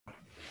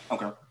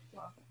Okay.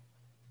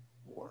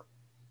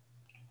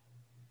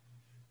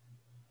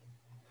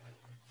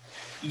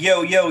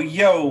 Yo, yo,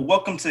 yo,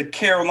 welcome to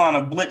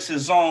Carolina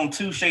Blitz's Zone,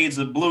 Two Shades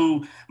of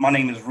Blue. My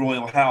name is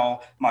Royal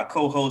Howell. My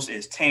co-host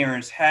is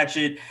Terrence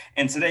Hatchett.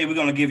 And today we're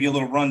going to give you a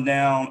little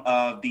rundown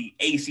of the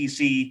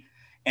ACC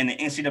and the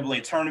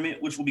NCAA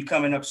tournament, which will be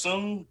coming up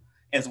soon,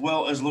 as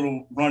well as a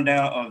little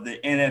rundown of the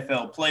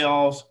NFL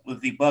playoffs with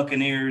the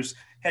Buccaneers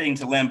heading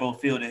to Lambeau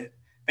Field to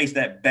face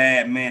that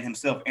bad man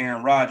himself,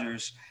 Aaron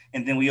Rodgers.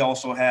 And then we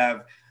also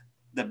have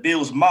the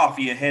Bills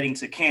Mafia heading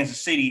to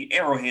Kansas City,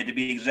 Arrowhead to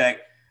be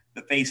exact,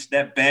 to face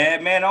that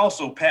bad man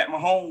also, Pat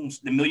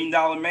Mahomes, the $1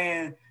 million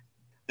man,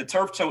 the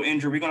turf toe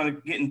injury. We're going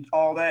to get into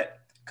all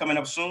that coming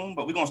up soon,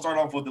 but we're going to start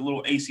off with a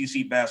little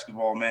ACC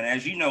basketball, man.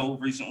 As you know,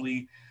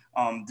 recently,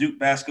 Duke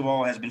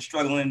basketball has been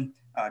struggling.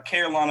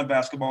 Carolina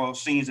basketball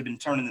scenes have been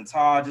turning the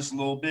tide just a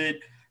little bit.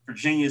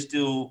 Virginia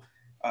still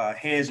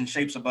heads and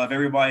shapes above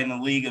everybody in the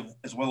league,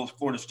 as well as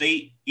Florida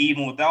State,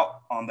 even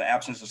without the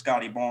absence of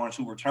Scotty Barnes,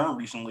 who returned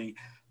recently.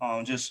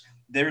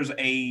 There's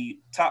a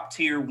top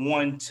tier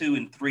 1, 2,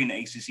 and 3 in the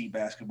ACC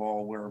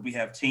basketball where we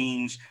have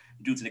teams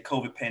due to the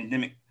COVID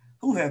pandemic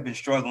who have been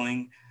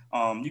struggling.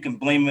 You can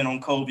blame it on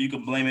COVID. You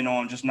can blame it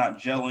on just not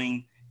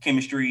gelling,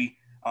 chemistry,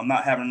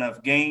 not having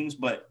enough games.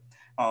 But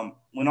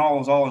when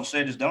all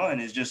said is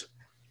done, is just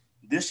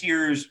this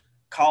year's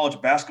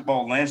college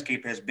basketball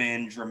landscape has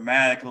been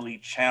dramatically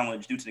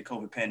challenged due to the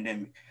COVID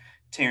pandemic.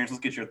 Terrence,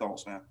 let's get your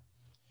thoughts, man.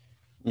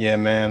 Yeah,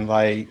 man.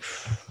 Like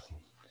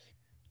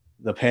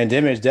the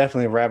pandemic is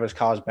definitely ravaged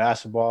college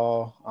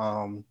basketball.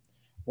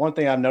 One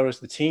thing I've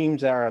noticed, the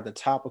teams that are at the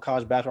top of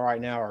college basketball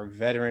right now are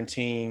veteran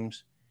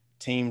teams,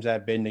 teams that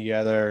have been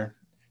together,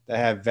 that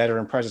have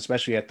veteran presence,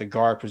 especially at the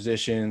guard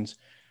positions,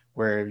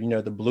 where,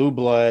 the blue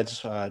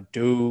bloods,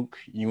 Duke,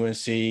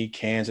 UNC,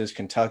 Kansas,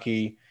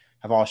 Kentucky,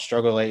 have all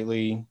struggled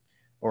lately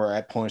or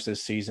at points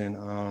this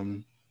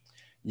season.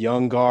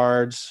 Young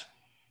guards,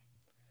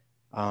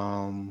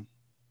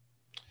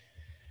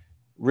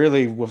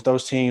 really with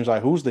those teams,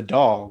 like who's the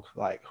dog?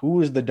 Like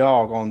who is the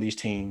dog on these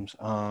teams?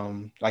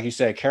 Like you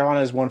said, Carolina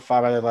has won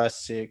 5 out of the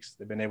last 6.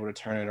 They've been able to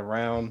turn it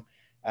around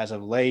as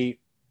of late.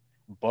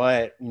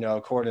 But,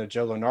 according to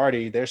Joe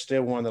Lunardi, they're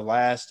still one of the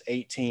last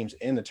 8 teams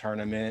in the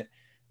tournament.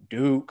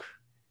 Duke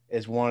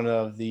is one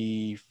of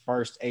the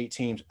first 8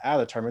 teams out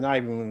of the tournament, not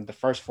even the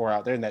first 4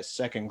 out. They're in that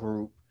second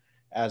group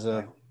as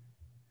of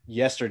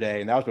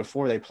yesterday, and that was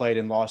before they played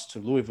and lost to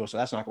Louisville, so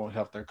that's not going to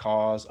help their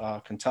cause.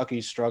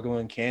 Kentucky's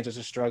struggling. Kansas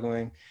is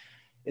struggling.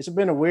 It's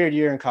been a weird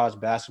year in college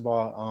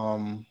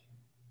basketball.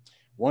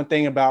 One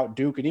thing about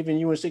Duke and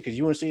even UNC, because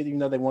UNC, even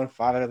though they won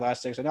 5 out of the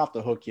last 6, they're not off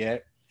the hook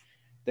yet.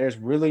 There's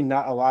really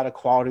not a lot of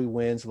quality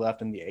wins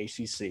left in the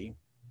ACC.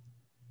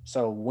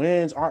 So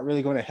wins aren't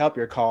really going to help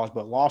your cause,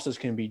 but losses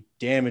can be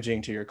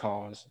damaging to your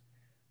cause.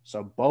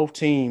 So both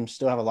teams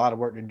still have a lot of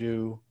work to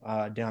do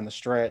down the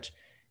stretch.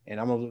 And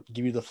I'm going to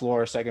give you the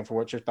floor a second for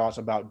what your thoughts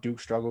about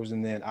Duke struggles,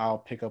 and then I'll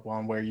pick up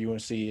on where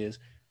UNC is.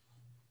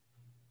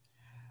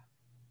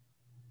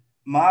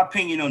 My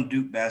opinion on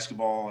Duke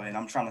basketball, and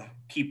I'm trying to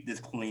keep this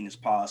clean as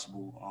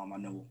possible. I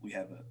know we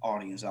have an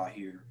audience out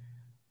here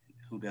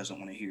who doesn't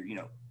want to hear,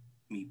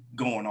 me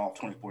going off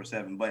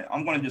 24/7, but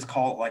I'm going to just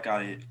call it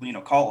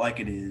like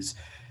it is.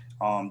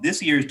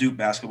 This year's Duke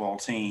basketball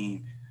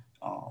team,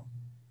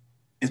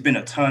 it's been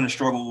a ton of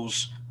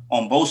struggles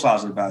on both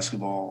sides of the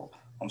basketball.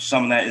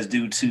 Some of that is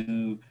due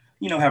to,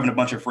 having a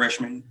bunch of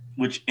freshmen,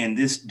 which in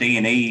this day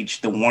and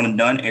age, the one and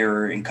done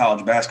era in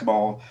college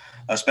basketball,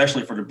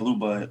 especially for the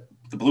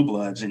Blue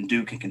Bloods in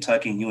Duke and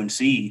Kentucky and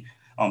UNC,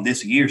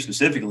 this year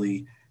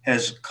specifically,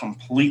 has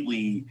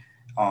completely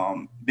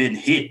been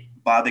hit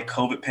by the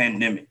COVID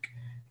pandemic.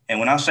 And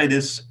when I say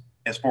this,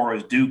 as far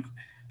as Duke,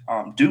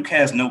 Duke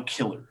has no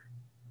killer.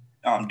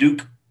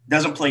 Duke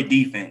doesn't play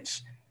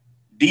defense.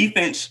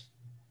 Defense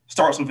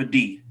starts with a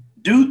D.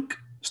 Duke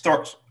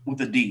starts with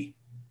a D.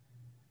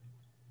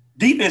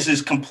 Defense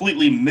is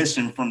completely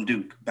missing from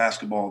Duke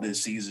basketball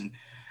this season.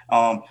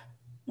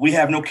 We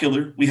have no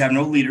killer. We have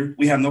no leader.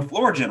 We have no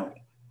floor general.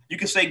 You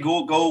can say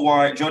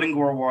Goldwire, Jordan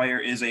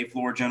Goldwire is a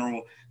floor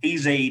general.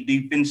 He's a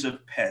defensive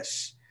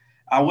pest.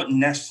 I wouldn't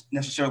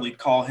necessarily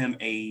call him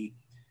a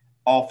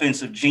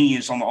offensive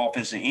genius on the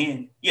offensive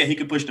end. Yeah, he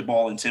could push the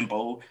ball in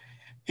tempo.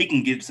 He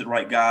can get to the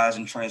right guys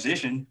in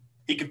transition.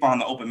 He can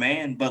find the open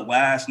man. But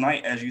last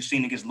night, as you've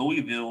seen against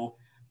Louisville,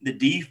 the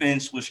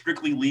defense was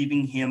strictly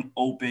leaving him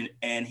open,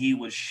 and he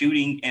was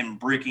shooting and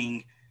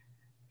bricking.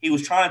 He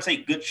was trying to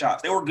take good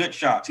shots. They were good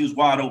shots. He was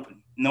wide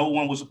open. No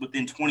one was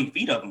within 20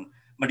 feet of him,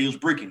 but he was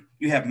bricking.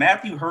 You have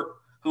Matthew Hurt,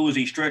 who is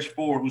a stretch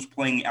forward who's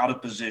playing out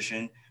of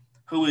position,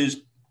 who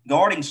is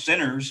guarding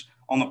centers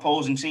on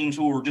opposing teams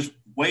who are just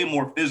way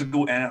more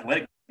physical and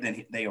athletic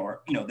than they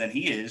are, than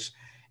he is.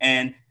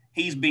 And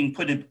he's being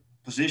put in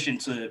position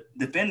to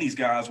defend these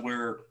guys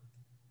where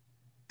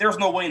there's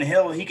no way in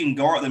hell he can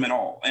guard them at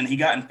all. And he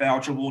got in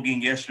foul trouble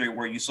again yesterday,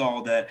 where you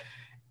saw that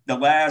the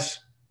last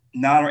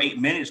 9 or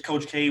 8 minutes,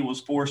 Coach K was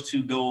forced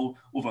to go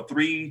with a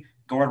 3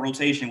 guard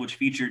rotation, which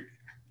featured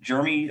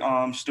Jeremy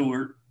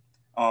Stewart,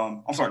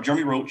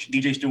 Jeremy Roach,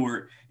 DJ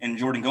Stewart, and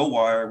Jordan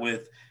Goldwire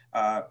with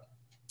uh,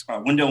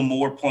 Wendell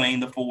Moore playing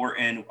the 4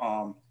 and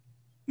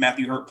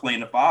Matthew Hurt playing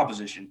the 5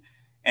 position.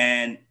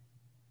 And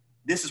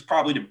this is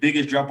probably the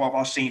biggest drop off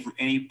I've seen from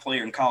any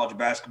player in college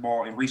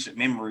basketball in recent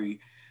memory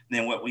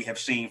than what we have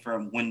seen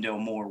from Wendell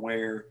Moore,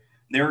 where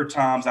there are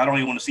times I don't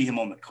even want to see him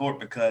on the court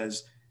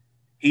because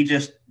he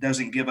just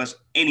doesn't give us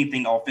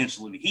anything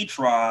offensively. He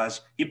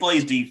tries, he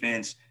plays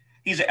defense,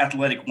 he's an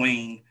athletic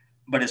wing,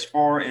 but as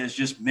far as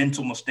just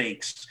mental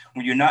mistakes,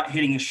 when you're not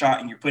hitting a shot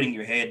and you're putting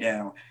your head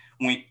down,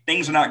 when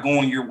things are not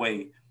going your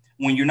way,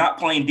 when you're not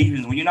playing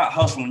defense, when you're not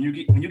hustling,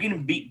 when you're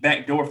getting beat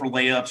backdoor for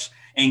layups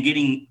and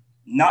getting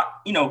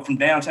not, from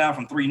downtown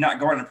from 3, not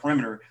guarding the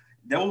perimeter,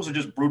 those are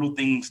just brutal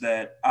things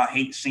that I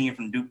hate seeing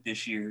from Duke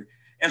this year,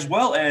 as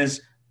well as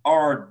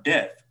our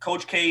depth.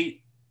 Coach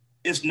K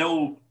is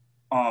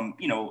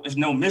it's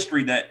no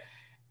mystery that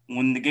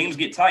when the games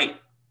get tight,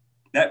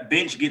 that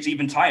bench gets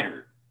even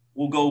tighter.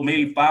 We'll go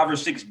maybe 5 or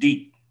 6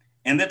 deep.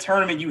 In the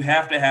tournament, you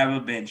have to have a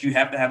bench. You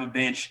have to have a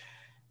bench.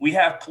 We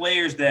have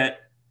players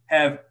that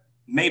have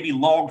maybe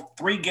logged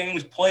 3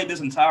 games played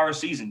this entire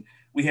season.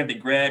 We have the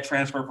grad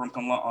transfer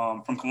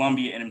from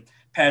Columbia and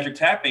Patrick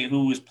Tappe,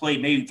 who has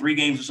played maybe 3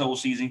 games this whole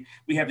season.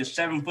 We have the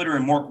 7-footer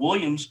in Mark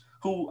Williams,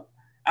 who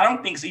I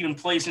don't think has even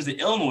played since the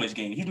Illinois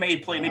game. He's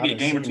played maybe a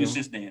game or 2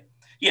 since then.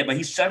 Yeah, but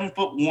he's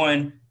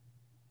 7'1".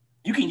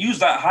 You can use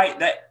that height,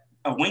 that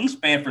a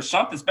wingspan for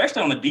something,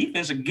 especially on the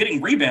defense and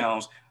getting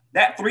rebounds.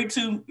 That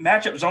 3-2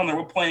 matchup zone that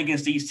we're playing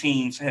against these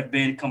teams have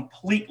been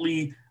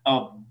completely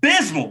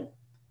abysmal.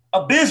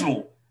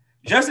 Abysmal.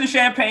 Justin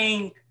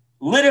Champagne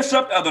lit us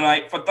up the other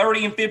night for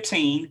 30 and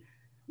 15.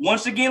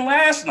 Once again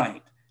last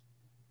night.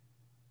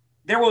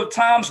 There were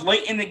times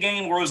late in the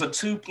game where it was a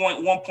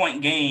 2-point,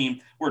 1-point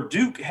game where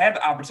Duke had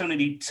the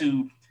opportunity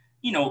to,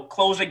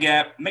 close the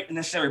gap, make the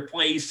necessary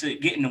plays to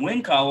get in the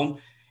win column.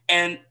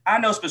 And I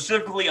know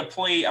specifically a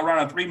play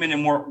around a 3-minute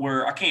mark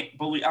where I can't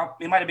believe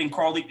it might have been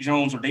Carlik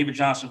Jones or David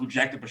Johnson who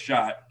jacked up a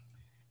shot.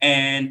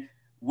 And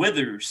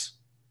Withers,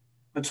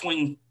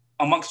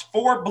 amongst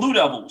 4 Blue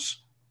Devils,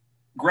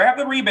 grabbed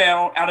the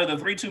rebound out of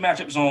the 3-2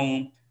 matchup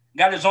zone,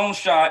 got his own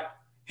shot,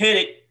 hit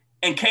it,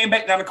 and came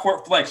back down the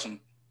court flexing.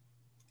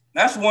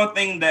 That's one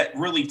thing that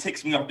really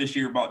ticks me off this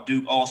year about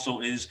Duke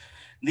also is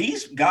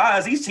these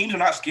teams are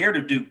not scared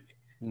of Duke.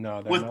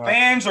 No, with not.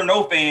 Fans or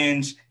no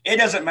fans, it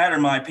doesn't matter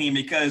in my opinion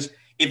because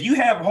if you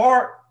have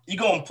heart,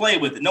 you're going to play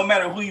with it no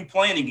matter who you're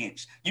playing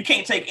against. You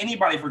can't take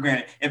anybody for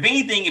granted. If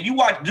anything, if you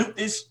watch Duke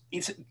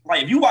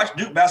if you watch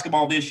Duke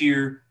basketball this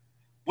year,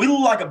 we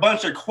look like a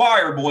bunch of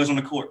choir boys on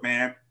the court,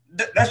 man.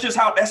 That's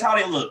how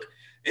they look.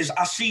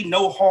 I see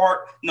no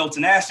heart, no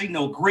tenacity,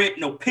 no grit,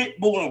 no pit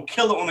bull, no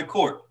killer on the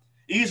court.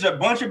 These are a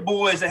bunch of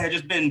boys that have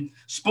just been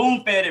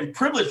spoon-fed and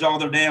privileged all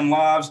their damn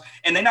lives,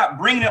 and they're not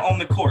bringing it on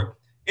the court.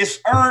 It's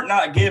earned,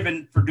 not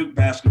given for Duke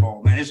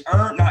basketball, man. It's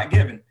earned, not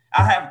given.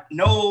 I have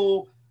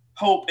no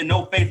hope and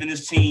no faith in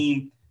this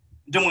team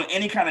doing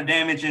any kind of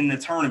damage in the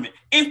tournament.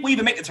 If we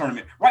even make the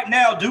tournament. Right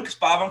now, Duke is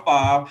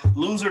 5-5,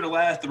 loser the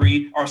last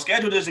 3. Our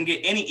schedule doesn't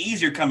get any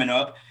easier coming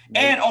up.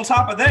 And on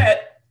top of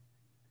that,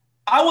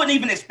 I wouldn't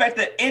even expect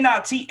an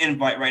NIT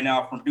invite right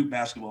now from Duke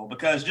basketball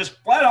because just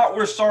flat out,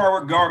 we're sorry,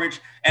 we're garbage,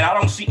 and I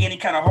don't see any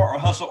kind of heart or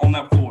hustle on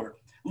that floor.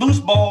 Loose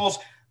balls.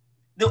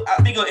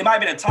 I think it might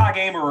have been a tie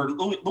game or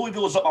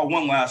Louisville was up by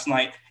 1 last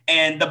night,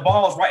 and the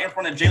ball is right in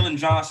front of Jalen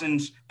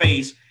Johnson's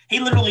face. He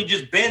literally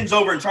just bends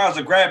over and tries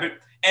to grab it.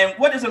 And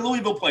what does a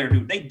Louisville player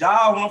do? They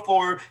dive on the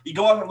floor. You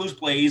go out and lose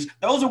plays.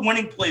 Those are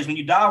winning plays. When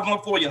you dive on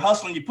the floor, you're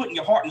hustling, you're putting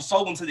your heart and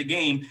soul into the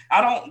game.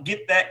 I don't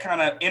get that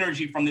kind of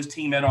energy from this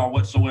team at all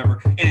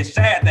whatsoever. And it's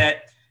sad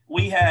that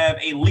we have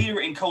a leader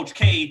in Coach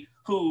K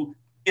who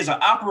is an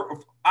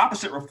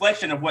opposite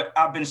reflection of what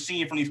I've been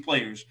seeing from these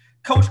players.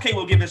 Coach K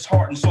will give his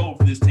heart and soul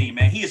for this team,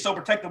 man. He is so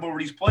protective over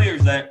these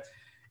players that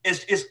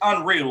it's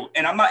unreal.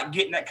 And I'm not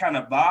getting that kind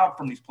of vibe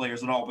from these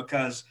players at all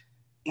because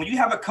when you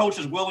have a coach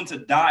that's willing to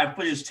die and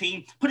put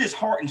his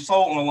heart and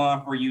soul on the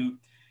line for you,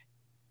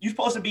 you're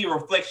supposed to be a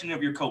reflection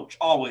of your coach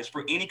always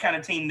for any kind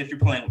of team that you're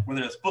playing with,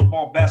 whether it's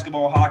football,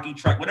 basketball, hockey,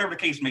 track, whatever the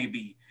case may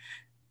be.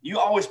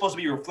 You're always supposed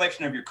to be a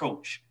reflection of your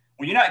coach.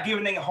 When you're not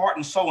giving any heart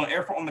and soul and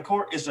effort on the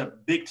court, it's a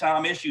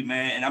big-time issue,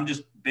 man. And I'm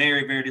just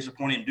very, very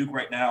disappointed in Duke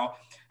right now.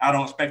 I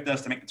don't expect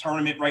us to make the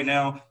tournament right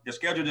now. The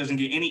schedule doesn't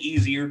get any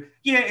easier.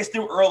 Yeah, it's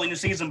still early in the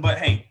season, but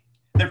hey,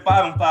 they're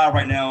 5-5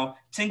 right now,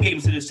 10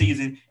 games into the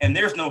season, and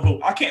there's no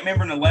hope. I can't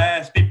remember in the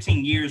last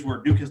 15 years where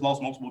Duke has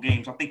lost multiple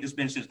games. I think it's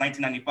been since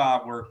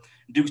 1995 where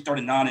Duke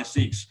started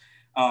 9-6.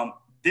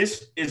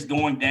 This is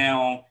going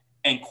down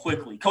and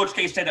quickly. Coach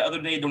K said the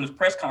other day during his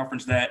press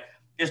conference that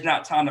it's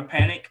not time to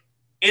panic.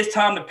 It's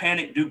time to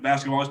panic, Duke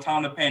basketball. It's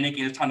time to panic,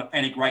 and it's time to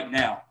panic right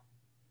now.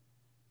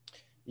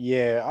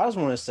 Yeah, I just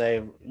want to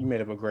say you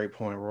made up a great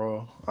point,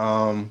 Royal.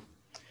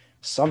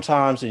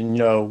 Sometimes,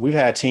 we've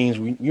had teams,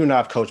 you and I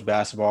have coached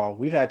basketball.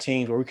 We've had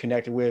teams where we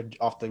connected with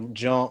off the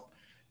jump.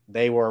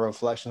 They were a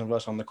reflection of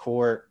us on the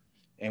court.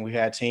 And we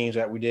had teams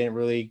that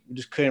we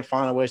just couldn't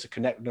find a ways to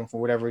connect with them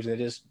for whatever reason. They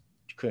just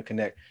couldn't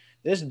connect.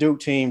 This Duke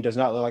team does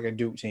not look like a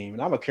Duke team.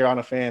 And I'm a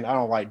Carolina fan. I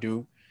don't like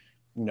Duke,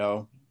 you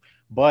know.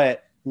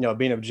 But,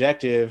 being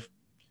objective,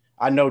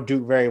 I know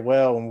Duke very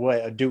well and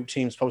what a Duke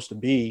team is supposed to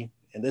be.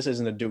 And this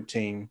isn't a Duke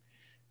team.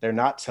 They're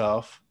not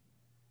tough.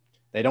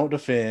 They don't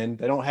defend.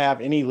 They don't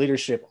have any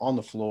leadership on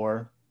the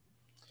floor.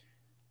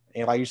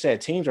 And like you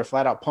said, teams are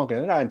flat out punking.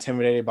 They're not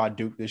intimidated by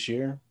Duke this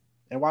year.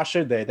 And why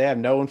should they? They have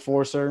no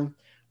enforcer,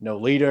 no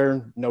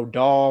leader, no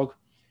dog.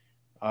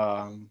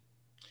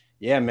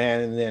 Yeah,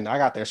 man. And then I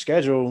got their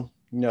schedule.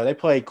 They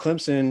played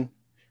Clemson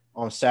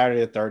on Saturday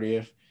the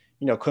 30th.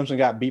 Clemson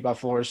got beat by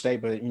Florida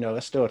State, but,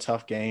 that's still a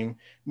tough game.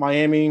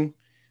 Miami,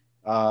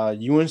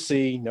 UNC,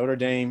 Notre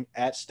Dame,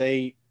 at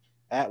State,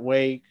 at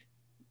Wake,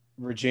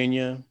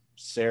 Virginia,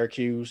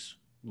 Syracuse,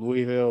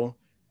 Louisville,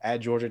 at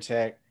Georgia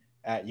Tech,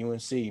 at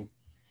UNC.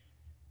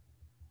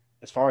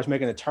 As far as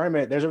making the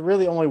tournament, there's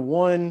really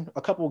only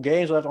a couple of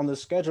games left on the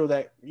schedule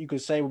that you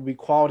could say would be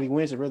quality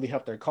wins that really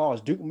help their cause.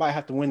 Duke might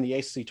have to win the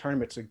ACC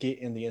tournament to get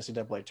in the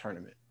NCAA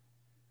tournament.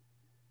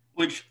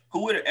 Which,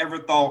 who would have ever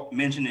thought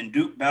mentioning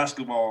Duke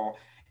basketball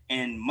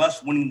and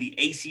must winning the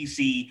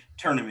ACC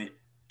tournament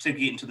to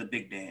get into the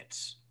big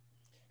dance?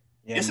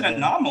 Yeah, it's an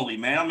anomaly,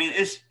 man. I mean,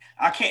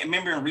 I can't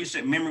remember in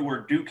recent memory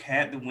where Duke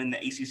had to win the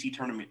ACC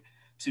tournament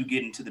to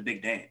get into the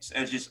big dance.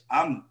 It's just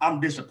I'm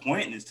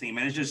disappointed in this team,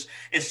 and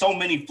it's so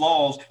many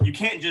flaws. You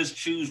can't just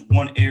choose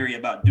one area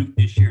about Duke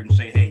this year and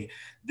say, hey,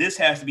 this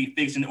has to be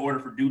fixed in order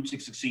for Duke to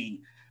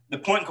succeed. The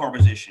point guard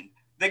position,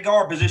 the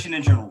guard position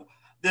in general,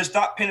 the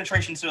stop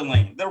penetration to the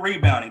lane, the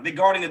rebounding, the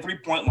guarding the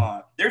three-point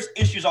line. There's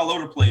issues all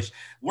over the place.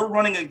 We're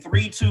running a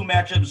 3-2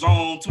 matchup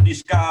zone to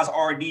disguise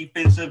our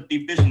defensive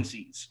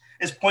deficiencies.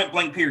 It's point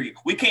blank, period.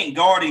 We can't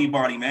guard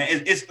anybody, man.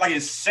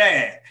 It's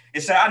sad.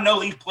 It's sad. I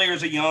know these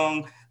players are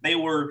young. They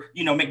were,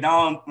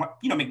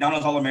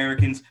 McDonald's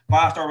All-Americans,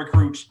 5-star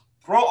recruits.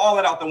 Throw all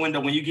that out the window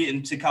when you get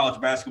into college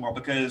basketball,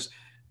 because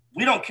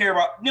we don't care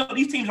about,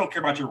 these teams don't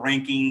care about your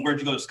ranking, where'd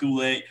you go to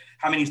school at,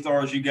 how many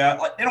stars you got.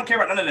 Like, they don't care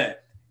about none of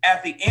that.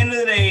 At the end of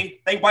the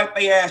day, they wipe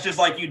their ass just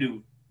like you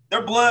do.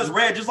 Their blood's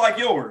red just like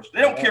yours.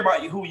 They don't care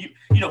about who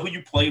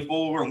you play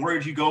for and where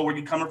did you go, where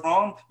you coming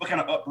from, what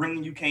kind of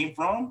upbringing you came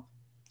from.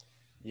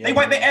 Yeah, they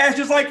wipe their ass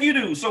just like you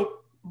do. So,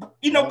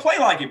 play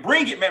like it.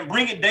 Bring it, man.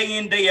 Bring it day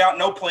in, day out.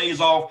 No plays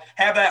off.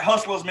 Have that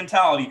hustlers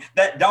mentality,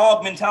 that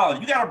dog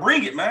mentality. You got to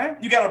bring it, man.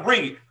 You got to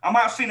bring it. I'm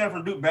not seeing that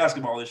from Duke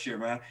basketball this year,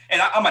 man.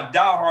 And I'm a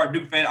diehard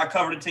Duke fan. I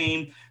cover the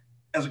team.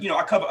 As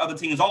I cover other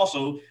teams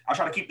also. I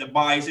try to keep the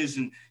biases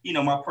and,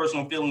 my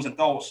personal feelings and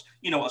thoughts,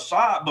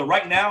 aside. But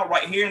right now,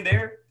 right here and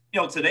there,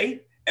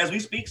 today, as we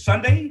speak,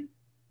 Sunday,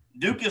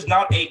 Duke is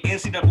not a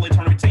NCAA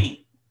tournament team.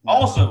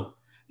 Also,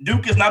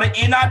 Duke is not an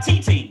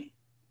NIT team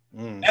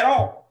at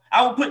all.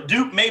 I would put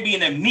Duke maybe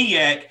in a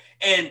MEAC,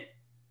 and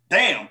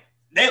damn,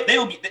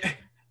 they'll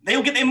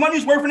get their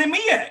money's worth in the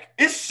MEAC.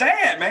 It's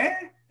sad,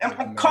 man.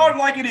 I'm calling it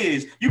like it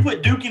is. You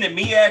put Duke in the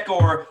MEAC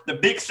or the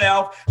Big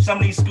South, some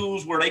of these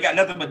schools where they got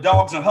nothing but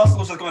dogs and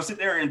hustlers that's going to sit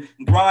there and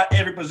grind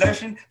every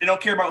possession. They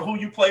don't care about who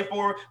you play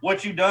for,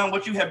 what you've done,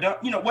 what you have done.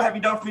 What have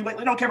you done for me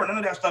lately? They don't care about none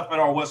of that stuff at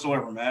all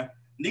whatsoever, man.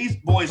 These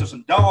boys are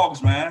some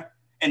dogs, man.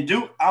 And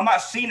Duke, I'm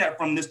not seeing that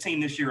from this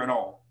team this year at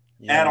all.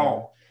 At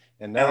all.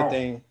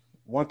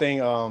 One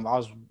thing, I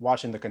was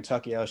watching the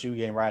Kentucky LSU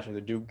game right after the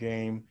Duke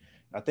game.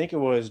 I think it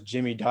was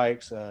Jimmy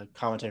Dykes,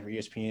 commentator for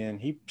ESPN.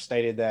 He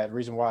stated that the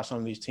reason why some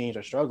of these teams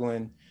are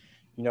struggling,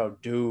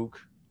 Duke,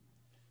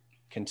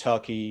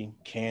 Kentucky,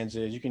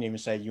 Kansas, you can even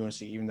say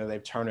UNC, even though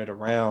they've turned it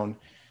around.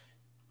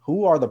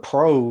 Who are the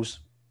pros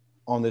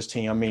on this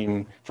team? I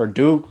mean, for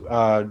Duke,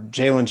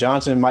 Jalen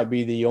Johnson might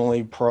be the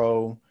only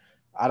pro.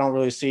 I don't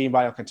really see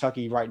anybody on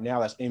Kentucky right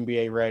now that's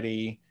NBA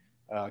ready.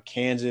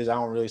 Kansas, I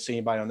don't really see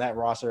anybody on that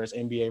roster that's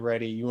NBA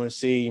ready.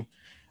 UNC,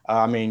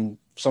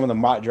 some of the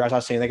mock drafts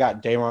I've seen, they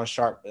got Day'Ron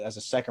Sharp as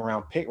a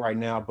second-round pick right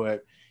now.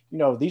 But,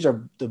 these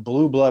are the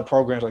blue blood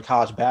programs like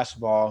college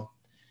basketball.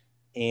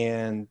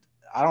 And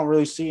I don't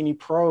really see any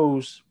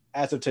pros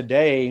as of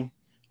today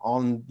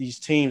on these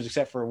teams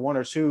except for one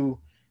or two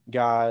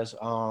guys.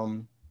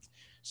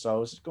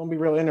 So it's going to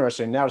be real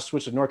interesting. Now to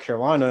switch to North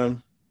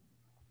Carolina.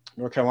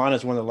 North Carolina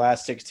is one of the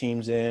last 6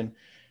 teams in.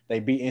 They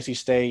beat NC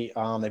State.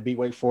 They beat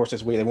Wake Forest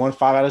this week. They won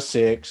 5 out of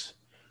 6,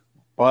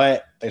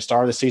 but they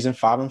started the season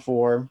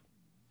 5-4.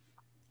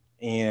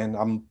 And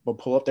I'm going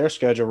to pull up their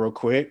schedule real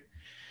quick.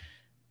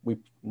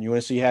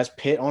 UNC has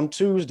Pitt on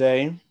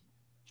Tuesday.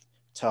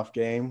 Tough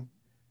game.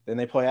 Then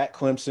they play at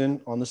Clemson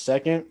on the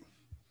 2nd,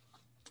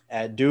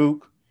 at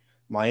Duke,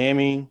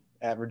 Miami,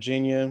 at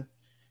Virginia,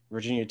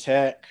 Virginia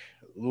Tech,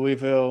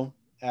 Louisville,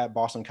 at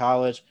Boston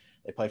College.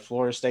 They play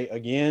Florida State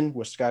again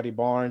with Scotty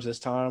Barnes this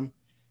time,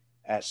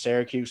 at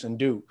Syracuse and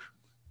Duke.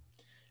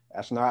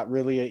 That's not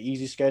really an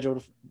easy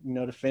schedule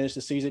to finish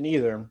the season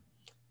either.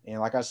 And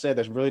like I said,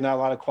 there's really not a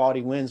lot of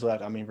quality wins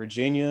left. I mean,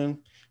 Virginia,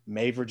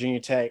 Virginia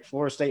Tech,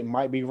 Florida State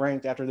might be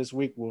ranked after this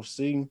week. We'll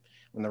see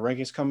when the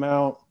rankings come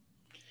out.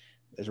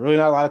 There's really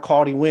not a lot of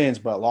quality wins,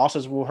 but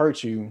losses will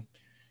hurt you.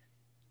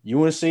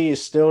 UNC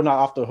is still not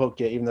off the hook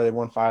yet, even though they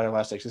won 5 of their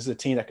last 6. This is a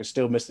team that could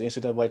still miss the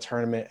NCAA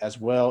tournament as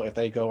well if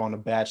they go on a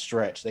bad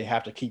stretch. They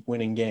have to keep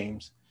winning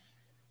games.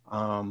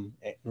 The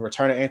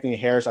return of Anthony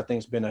Harris, I think,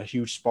 has been a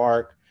huge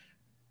spark.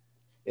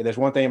 If there's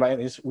one thing about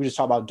this, we just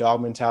talk about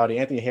dog mentality.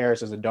 Anthony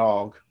Harris is a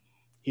dog.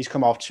 He's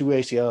come off 2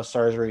 ACL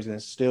surgeries and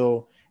is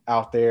still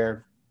out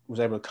there, was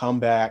able to come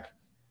back,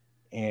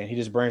 and he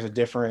just brings a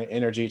different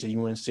energy to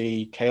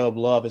UNC. Caleb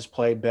Love has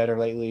played better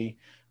lately.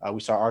 We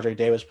saw RJ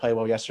Davis play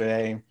well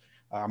yesterday.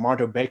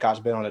 Mardo Baycott's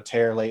been on a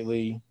tear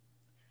lately.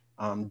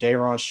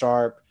 Dayron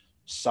Sharp,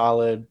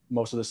 solid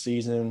most of the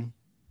season.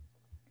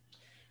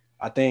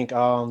 I think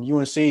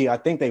UNC, I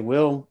think they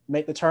will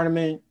make the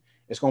tournament.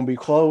 It's going to be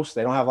close.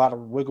 They don't have a lot of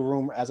wiggle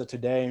room as of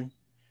today,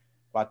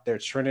 but they're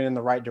trending in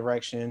the right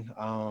direction.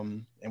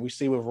 And we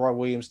see with Roy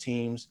Williams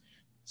teams,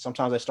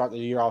 sometimes they start the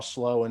year off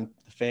slow and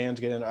the fans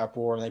get in an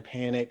uproar and they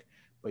panic.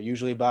 But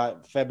usually by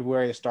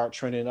February, they start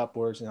trending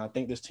upwards. And I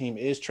think this team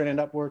is trending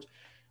upwards,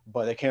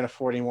 but they can't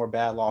afford any more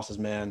bad losses,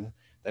 man.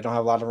 They don't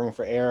have a lot of room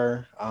for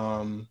error.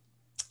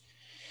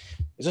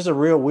 It's just a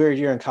real weird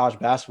year in college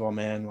basketball,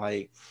 man.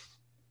 Like,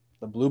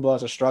 the Blue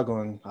Bloods are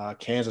struggling.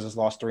 Kansas has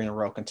lost 3 in a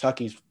row.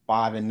 Kentucky's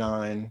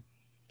 5-9.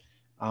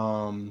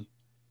 The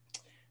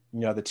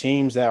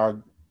teams that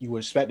are you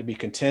would expect to be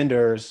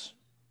contenders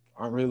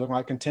aren't really looking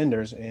like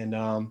contenders. And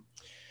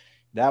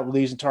that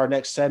leads into our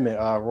next segment.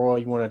 Roy,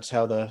 you want to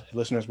tell the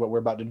listeners what we're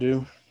about to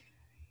do?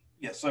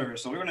 Yes, sir.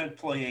 So we're going to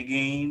play a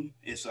game.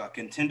 It's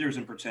contenders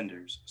and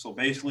pretenders. So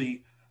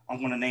basically, I'm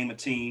going to name a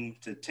team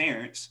to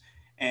Terrence,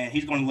 and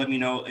he's going to let me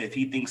know if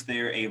he thinks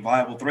they're a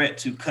viable threat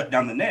to cut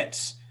down the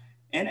nets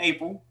in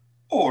April,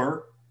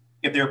 or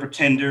if they're a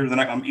pretender, they're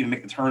not going to even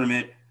make the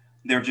tournament.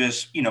 They're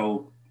just,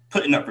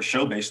 putting up for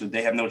show, basically.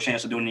 They have no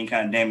chance of doing any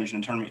kind of damage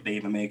in the tournament if they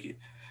even make it.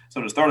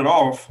 So to start it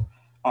off,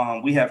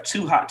 we have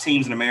 2 hot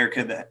teams in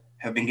America that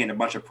have been getting a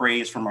bunch of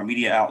praise from our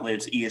media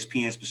outlets,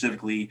 ESPN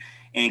specifically,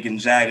 and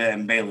Gonzaga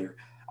and Baylor.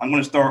 I'm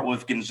going to start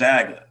with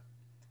Gonzaga.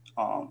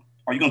 Are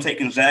you going to take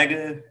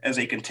Gonzaga as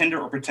a contender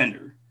or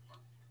pretender?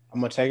 I'm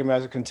gonna take them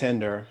as a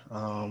contender.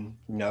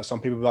 Some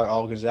people be like,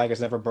 "Oh,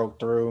 Gonzaga's never broke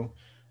through."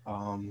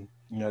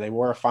 They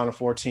were a Final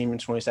Four team in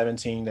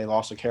 2017. They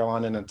lost to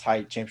Carolina in a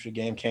tight championship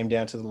game. Came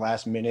down to the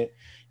last minute.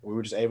 We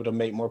were just able to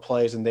make more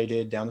plays than they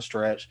did down the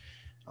stretch.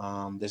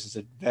 This is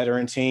a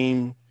veteran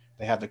team.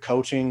 They have the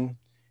coaching,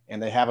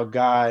 and they have a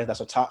guy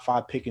that's a top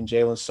 5 pick in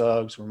Jalen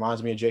Suggs.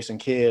 Reminds me of Jason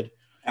Kidd.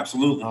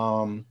 Absolutely.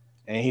 And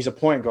he's a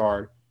point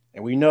guard.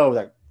 And we know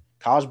that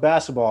college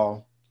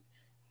basketball,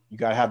 you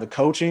got to have the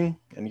coaching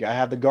and you got to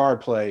have the guard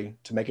play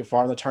to make it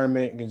far in the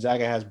tournament.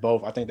 Gonzaga has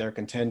both. I think they're a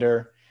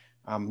contender.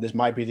 This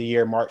might be the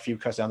year Mark Few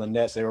cuts down the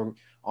nets. They were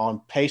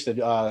on pace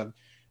to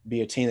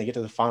be a team that get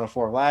to the Final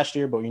Four last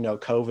year, but,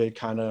 COVID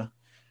kind of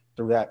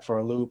threw that for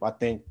a loop. I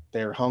think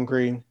they're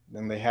hungry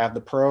and they have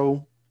the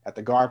pro at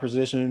the guard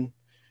position.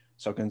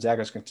 So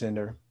Gonzaga's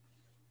contender.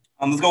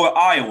 Let's go with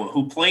Iowa,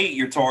 who played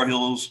your Tar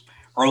Heels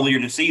earlier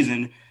in the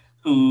season,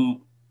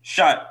 who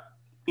shot,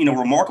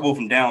 remarkable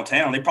from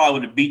downtown. They probably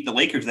would have beat the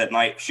Lakers that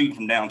night shooting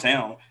from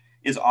downtown.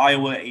 Is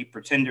Iowa a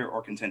pretender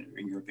or contender,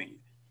 in your opinion?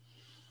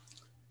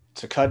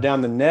 To cut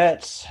down the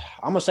nets,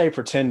 I'm going to say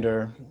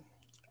pretender.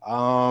 They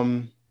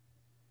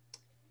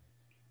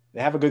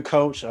have a good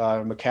coach.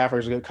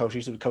 McCaffrey's a good coach. He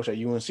used to be coach at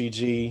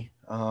UNCG.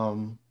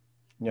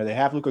 They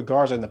have Luka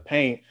Garza in the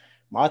paint.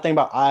 My thing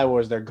about Iowa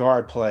is their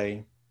guard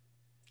play.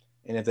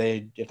 And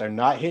if they're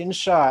not hitting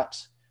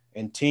shots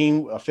and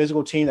a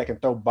physical team that can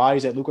throw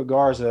bodies at Luka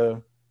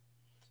Garza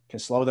can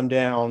slow them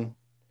down,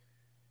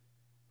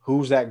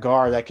 who's that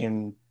guard that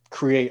can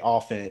create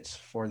offense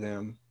for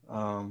them?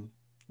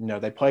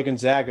 They played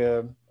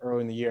Gonzaga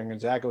early in the year, and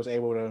Gonzaga was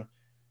able to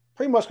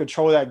pretty much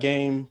control that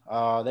game.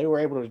 They were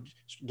able to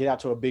get out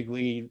to a big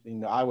lead.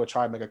 Iowa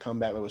tried to make a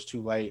comeback, but it was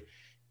too late.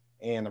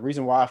 And the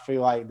reason why I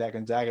feel like that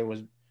Gonzaga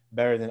was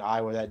better than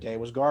Iowa that day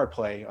was guard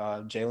play.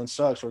 Jalen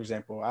Suggs, for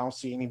example. I don't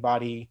see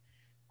anybody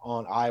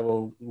on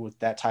Iowa with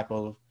that type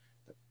of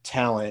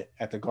talent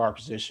at the guard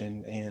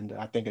position. And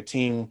I think a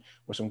team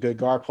with some good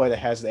guard play that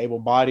has the able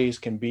bodies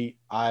can beat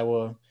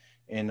Iowa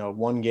in a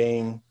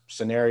one-game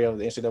scenario.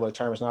 The NCAA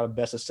tournament is not a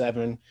best of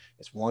 7.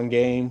 It's one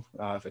game.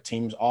 If a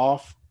team's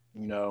off,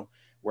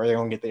 where they're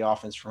going to get the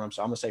offense from.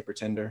 So I'm going to say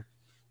pretender.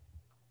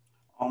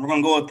 We're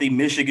going to go with the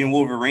Michigan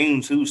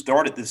Wolverines, who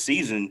started the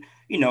season.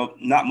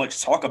 Not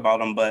much talk about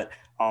them, but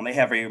they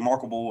have a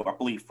remarkable, I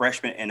believe,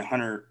 freshman and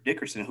Hunter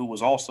Dickerson, who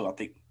was also, I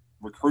think,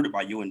 recruited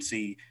by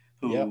UNC,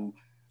 who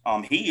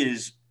he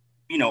is,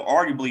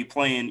 arguably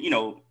playing,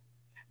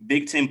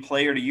 Big Ten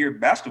Player of the Year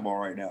basketball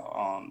right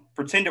now.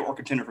 Pretender or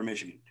contender for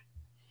Michigan?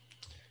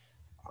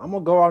 I'm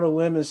going to go out on a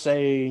limb and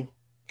say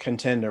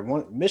contender.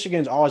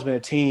 Michigan's always been a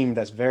team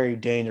that's very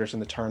dangerous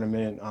in the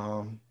tournament.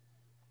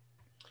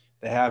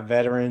 They have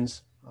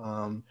veterans.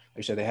 Like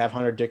you said, they have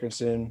Hunter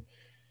Dickinson,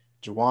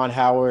 Juwan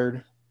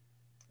Howard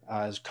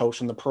is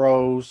coaching the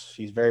pros.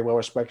 He's very well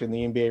respected in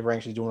the NBA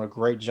ranks. He's doing a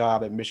great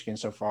job at Michigan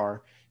so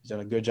far. He's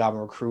done a good job in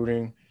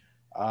recruiting.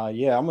 I'm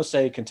going to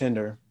say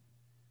contender.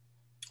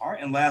 All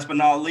right, and last but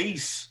not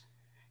least,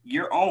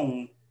 your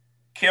own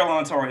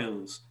Carolina Tar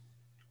Heels.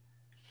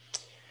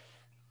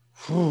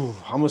 I'm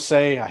gonna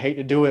say I hate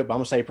to do it, but I'm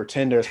gonna say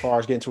pretender as far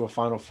as getting to a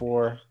Final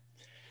Four.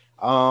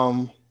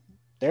 Um,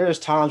 there's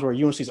times where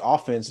UNC's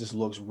offense just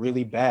looks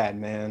really bad,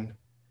 man.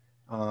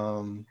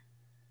 Um,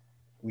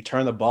 we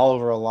turn the ball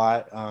over a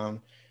lot.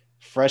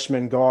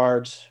 Freshman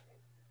guards,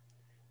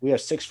 we have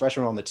 6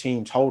 freshmen on the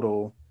team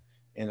total,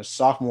 and a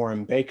sophomore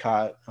in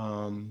Baycott.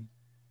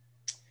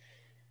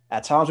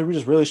 At times, we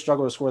just really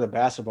struggle to score the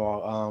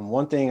basketball.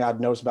 One thing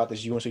I've noticed about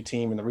this UNC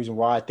team, and the reason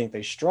why I think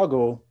they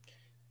struggle,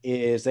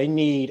 is they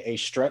need a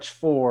stretch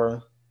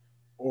four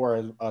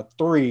or a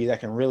three that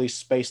can really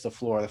space the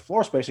floor. The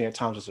floor spacing at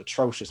times is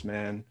atrocious,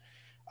 man.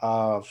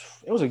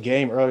 It was a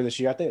game earlier this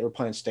year. I think they were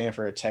playing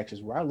Stanford at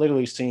Texas, where I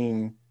literally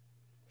seen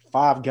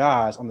 5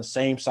 guys on the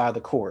same side of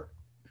the court.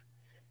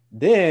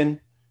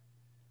 Then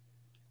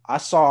I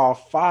saw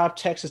 5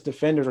 Texas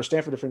defenders or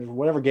Stanford defenders,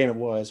 whatever game it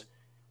was,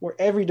 where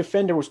every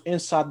defender was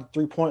inside the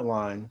 3-point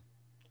line.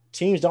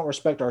 Teams don't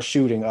respect our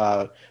shooting.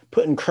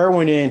 Putting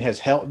Kerwin in has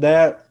helped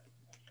that,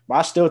 but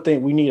I still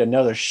think we need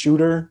another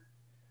shooter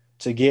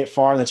to get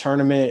far in the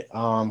tournament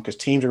because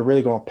teams are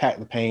really going to pack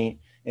the paint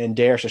and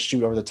dare us to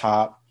shoot over the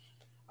top.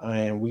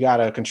 And we got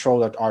to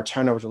control our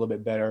turnovers a little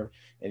bit better.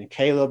 And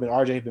Caleb and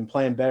RJ have been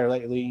playing better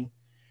lately.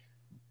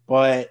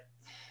 But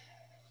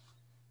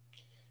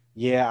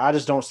yeah, I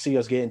just don't see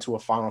us getting to a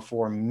Final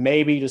Four.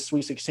 Maybe the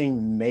Sweet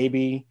 16,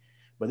 maybe.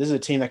 But this is a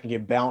team that can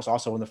get bounced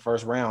also in the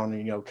first round.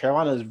 And,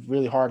 Carolina is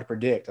really hard to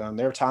predict.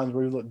 There are times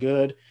where we look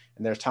good,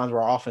 and there's times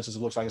where our offenses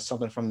looks like it's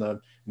something from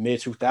the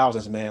mid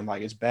 2000s, man.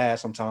 Like, it's bad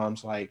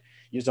sometimes. Like,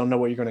 you just don't know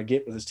what you're going to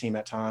get with this team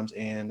at times.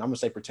 And I'm going to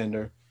say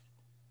pretender.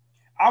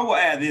 I will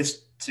add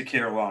this to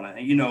Carolina.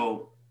 And,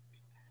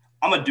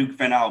 I'm a Duke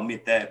fan, I'll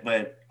admit that,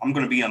 but I'm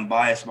going to be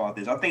unbiased about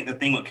this. I think the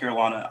thing with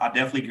Carolina, I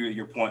definitely agree with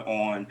your point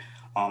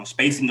on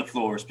spacing the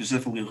floor,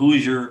 specifically who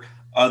is your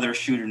other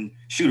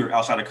shooter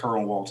outside of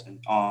Kerwin Walton.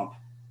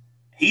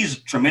 He's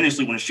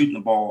tremendously when he's shooting the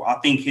ball. I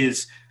think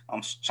his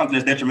something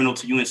that's detrimental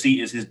to UNC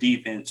is his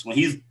defense. When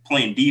he's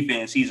playing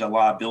defense, he's a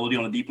liability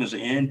on the defensive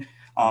end.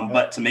 Yep.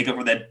 But to make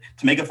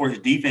up for his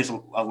defense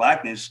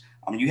lackness,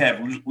 you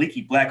have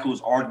Leaky Black,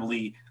 who's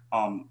arguably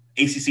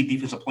ACC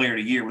Defensive Player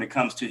of the Year when it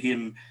comes to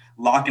him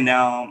locking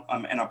down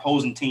an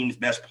opposing team's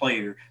best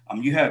player.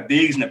 You have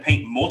bigs in the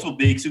paint, multiple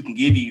bigs who can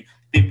give you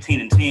 15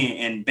 and 10,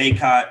 and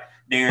Baycott,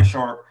 Darren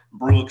Sharp,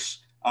 Brooks.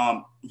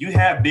 You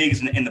have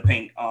bigs in the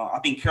paint. I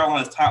think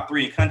Carolina's top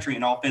 3 in country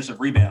in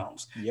offensive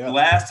rebounds. Yep. The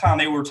last time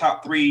they were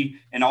top 3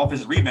 in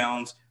offensive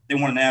rebounds, they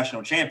won a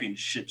national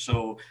championship.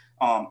 So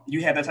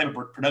you have that type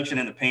of production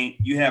in the paint.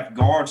 You have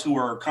guards who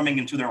are coming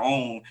into their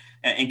own,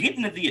 and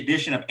getting the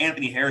addition of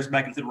Anthony Harris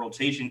back into the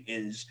rotation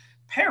is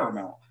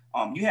paramount.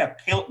 You have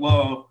Caleb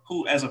Love,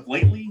 who as of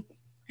lately,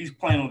 he's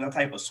playing with that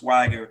type of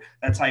swagger,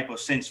 that type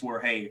of sense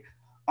where, hey,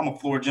 I'm a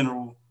floor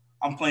general.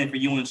 I'm playing for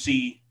UNC.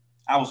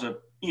 I was a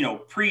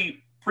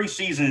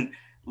preseason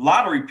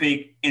lottery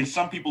pick in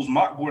some people's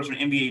mock boards for the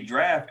NBA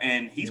draft,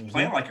 and he's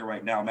playing like it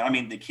right now, man. I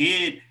mean, the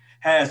kid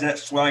has that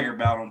swagger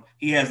about him.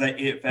 He has that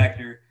it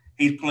factor.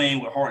 He's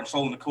playing with heart and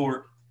soul in the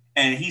court,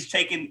 and he's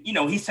taking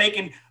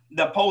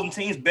the opposing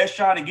team's best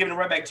shot and giving it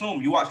right back to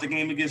him. You watch the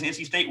game against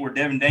NC State where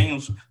Devin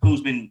Daniels,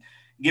 who's been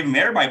giving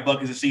everybody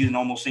buckets this season,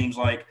 almost seems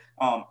like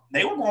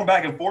they were going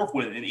back and forth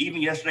with it. And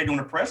even yesterday during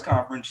the press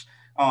conference,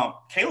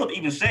 Caleb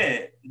even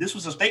said this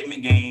was a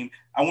statement game.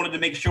 I wanted to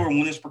make sure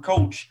when this for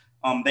coach,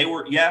 they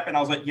were yapping. I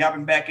was like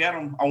yapping back at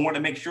them. I wanted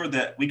to make sure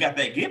that we got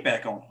that get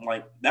back on.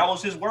 Like that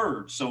was his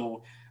word.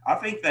 So I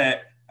think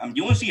that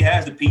UNC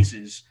has the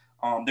pieces.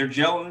 They're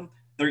gelling.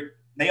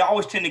 They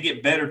always tend to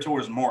get better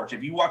towards March.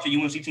 If you watch a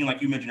UNC team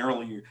like you mentioned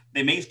earlier,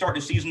 they may start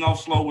the season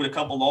off slow with a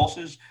couple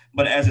losses,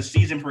 but as the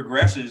season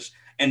progresses,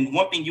 and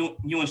one thing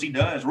UNC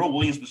does, Roy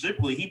Williams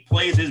specifically, he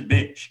plays his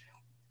bench.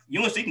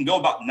 UNC can go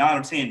about 9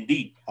 or 10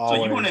 deep. Always,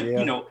 so you're going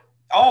to, yeah.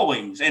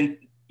 Always. And,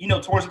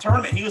 towards the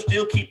tournament, he will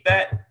still keep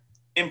that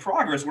in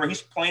progress where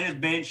he's playing his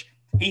bench.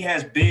 He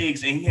has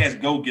bigs and he has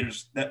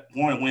go-getters that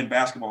want to win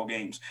basketball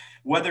games.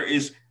 Whether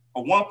it's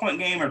a 1-point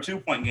game or a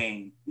 2-point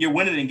game, you're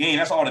winning the game.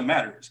 That's all that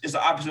matters. It's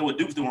the opposite of what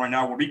Duke's doing right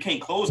now where we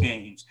can't close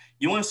games.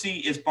 UNC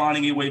is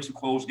finding a way to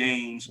close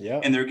games,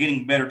 and they're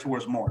getting better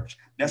towards March.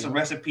 That's a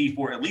recipe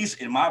for, at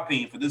least in my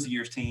opinion, for this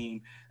year's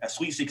team, a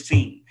Sweet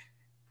 16.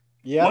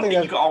 Yeah, One thing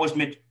you can always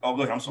mention. Oh,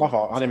 go ahead. I'm sorry. My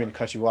fault. I didn't mean to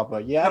cut you off,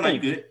 but yeah,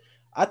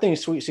 I think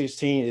Sweet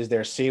 16 is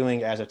their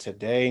ceiling as of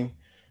today.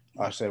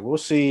 Like I said, we'll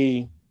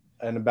see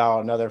in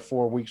about another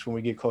 4 weeks when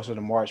we get closer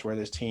to March where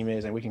this team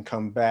is, and we can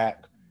come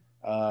back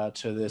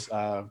to this,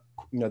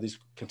 these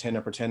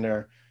contender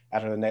pretender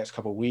after the next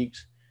couple of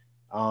weeks.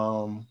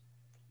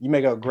 You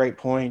make a great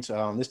point.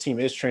 This team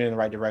is trending in the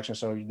right direction,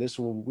 so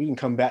we can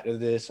come back to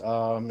this in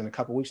a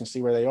couple of weeks and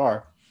see where they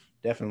are.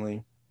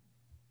 Definitely.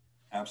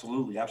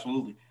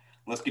 Absolutely.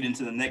 Let's get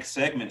into the next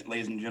segment,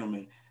 ladies and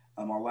gentlemen.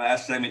 Our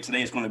last segment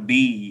today is going to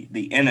be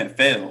the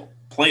NFL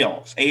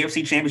playoffs,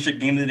 AFC Championship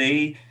game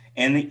today,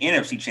 and the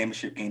NFC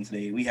Championship game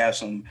today. We have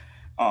some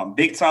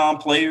big-time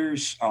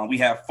players. We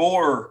have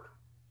 4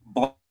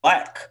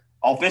 black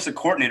offensive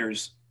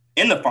coordinators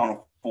in the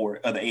Final for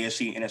the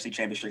AFC and NFC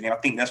championship game. I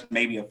think that's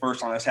maybe a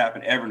first time that's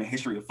happened ever in the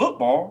history of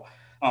football.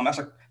 That's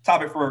a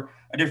topic for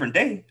a different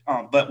day.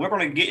 But we're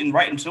going to get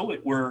right into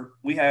it where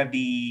we have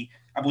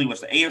I believe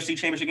what's the AFC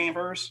championship game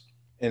first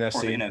or the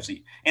NFC.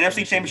 NFC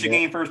NFC, championship yep.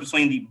 game first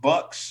between the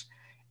Bucks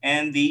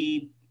and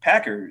the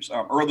Packers.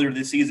 Earlier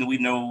this season, we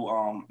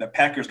know the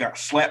Packers got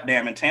slapped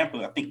down in Tampa.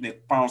 I think the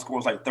final score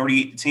was like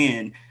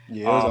 38-10.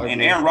 Yeah, it was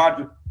And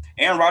ugly.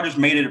 Aaron Rodgers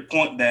made it a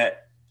point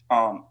that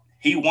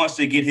he wants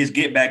to get his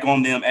get back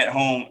on them at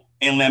home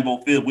in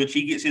Lambeau Field, which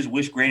he gets his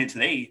wish granted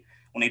today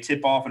when they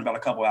tip off in about a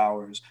couple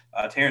hours.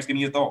 Terrence, give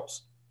me your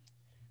thoughts.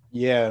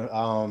 Yeah.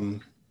 I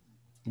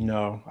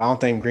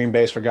don't think Green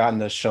Bay's forgotten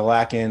the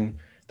shellacking,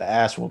 the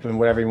ass whooping,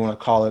 whatever you want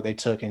to call it, they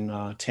took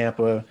in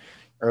Tampa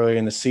early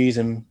in the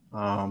season.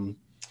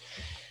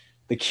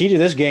 The key to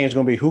this game is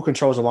going to be who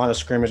controls the line of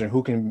scrimmage and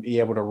who can be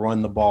able to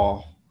run the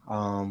ball.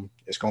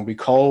 It's going to be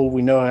cold.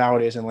 We know how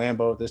it is in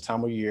Lambeau at this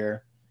time of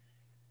year.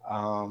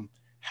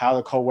 How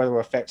the cold weather will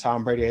affect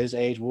Tom Brady at his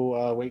age,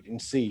 we'll wait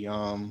and see.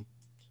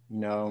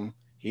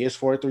 He is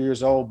 43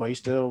 years old, but he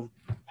still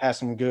has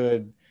some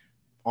good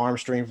arm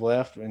strength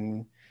left,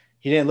 and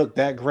he didn't look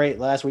that great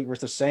last week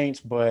versus the Saints.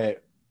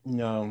 But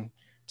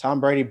Tom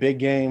Brady, big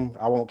game.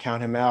 I won't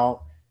count him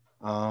out.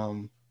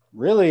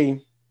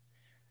 Really,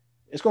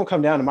 it's going to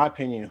come down to my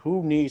opinion.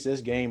 Who needs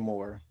this game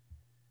more?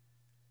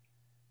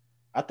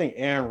 I think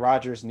Aaron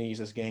Rodgers needs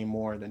this game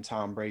more than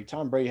Tom Brady.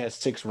 Tom Brady has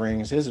 6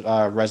 rings. His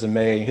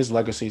resume, his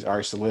legacy is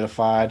already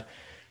solidified.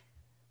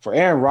 For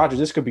Aaron Rodgers,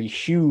 this could be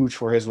huge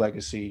for his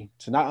legacy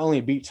to not only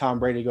beat Tom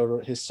Brady to go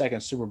to his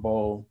second Super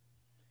Bowl,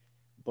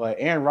 but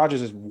Aaron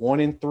Rodgers is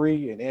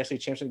 1-3 in AFC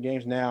Championship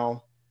games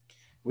now.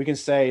 We can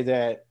say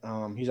that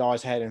he's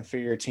always had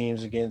inferior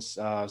teams against,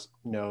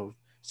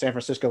 San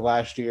Francisco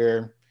last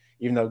year,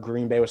 even though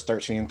Green Bay was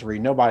 13-3.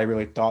 Nobody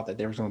really thought that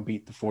they were going to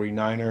beat the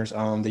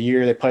 49ers. The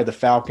year they played the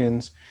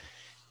Falcons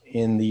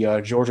in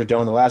the Georgia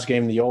Dome, the last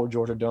game in the old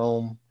Georgia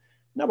Dome,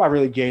 nobody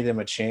really gave them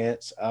a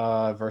chance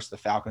versus the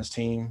Falcons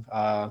team.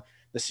 The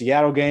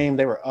Seattle game,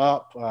 they were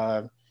up.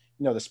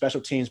 The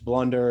special teams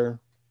blunder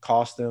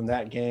cost them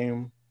that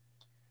game.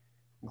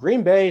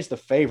 Green Bay is the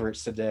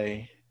favorites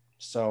today.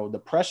 So the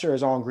pressure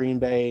is on Green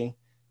Bay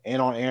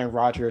and on Aaron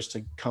Rodgers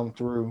to come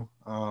through.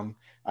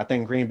 I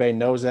think Green Bay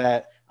knows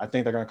that. I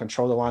think they're going to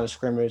control the line of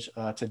scrimmage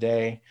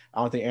today.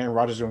 I don't think Aaron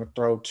Rodgers is going to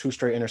throw 2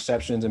 straight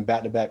interceptions and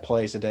back-to-back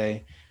plays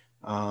today.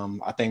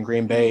 I think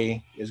Green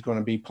Bay is going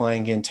to be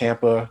playing in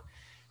Tampa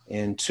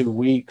in 2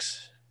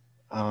 weeks.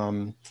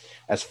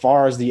 As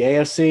far as the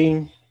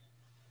AFC,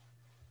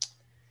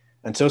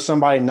 until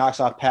somebody knocks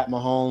off Pat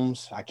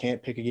Mahomes, I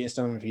can't pick against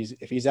him.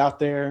 If he's out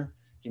there,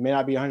 he may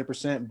not be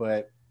 100%,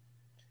 but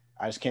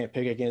I just can't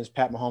pick against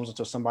Pat Mahomes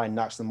until somebody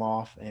knocks them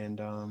off.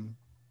 And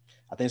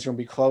I think it's going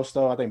to be close,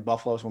 though. I think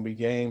Buffalo's going to be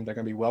game. They're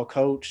going to be well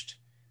coached.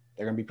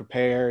 They're going to be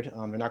prepared.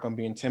 They're not going to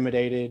be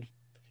intimidated.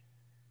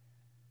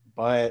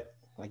 But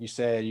like you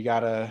said, you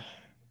got to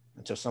 –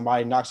 until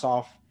somebody knocks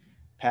off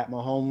Pat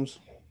Mahomes,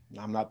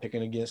 I'm not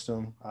picking against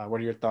him. What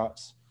are your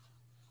thoughts?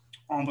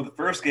 For the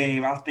first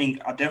game, I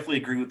think I definitely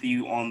agree with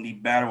you on the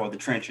battle of the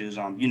trenches.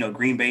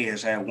 Green Bay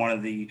has had one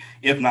of the,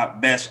 if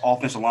not best,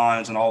 offensive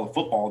lines in all of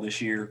football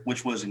this year,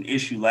 which was an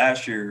issue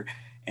last year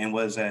and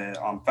was a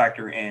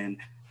factor in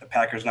the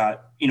Packers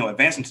not,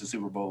 advancing to the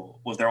Super Bowl.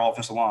 Was their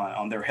offensive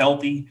line? They're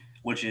healthy,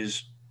 which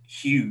is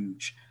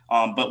huge.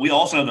 But we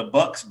also know the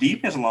Bucks'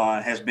 defensive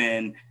line has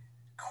been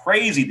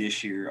crazy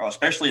this year,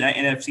 especially in that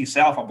NFC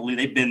South. I believe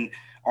they've been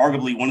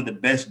arguably one of the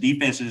best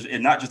defenses,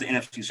 and not just the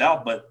NFC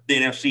South, but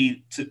the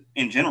NFC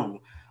in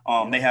general.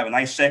 They have a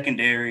nice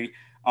secondary.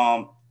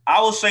 I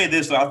will say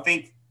this, though. I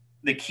think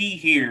the key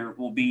here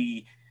will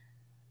be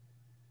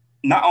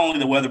not only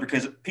the weather,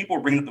 because people are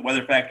bringing up the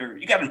weather factor.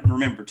 You got to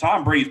remember,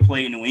 Tom Brady's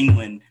played in New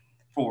England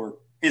for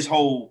his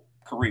whole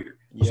career.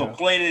 Yeah. So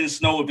playing in the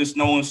snow, if it's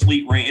snowing,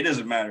 sleet, rain, it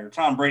doesn't matter.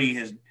 Tom Brady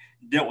has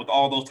dealt with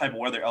all those type of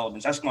weather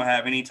elements. That's going to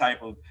have any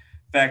type of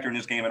factor in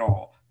this game at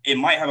all. It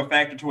might have a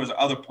factor towards the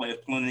other players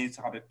playing these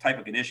type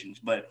of conditions.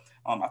 But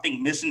I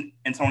think missing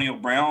Antonio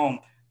Brown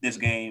this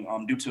game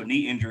due to a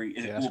knee injury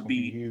will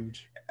be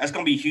huge. That's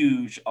going to be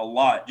huge a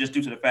lot, just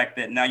due to the fact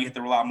that now you have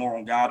to rely more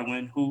on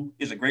Godwin, who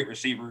is a great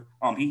receiver.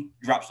 He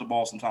drops the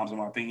ball sometimes, in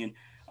my opinion.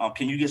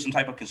 Can you get some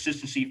type of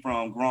consistency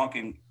from Gronk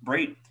and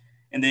Brady?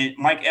 And then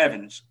Mike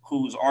Evans,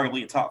 who's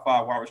arguably a top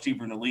 5 wide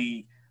receiver in the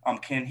league,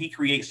 can he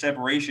create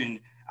separation?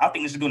 I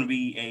think this is going to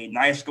be a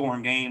nice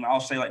scoring game. I'll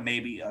say like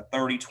maybe a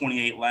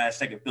 30-28 last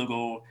second field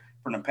goal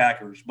for the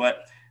Packers.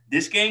 But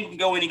this game can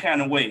go any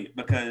kind of way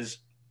because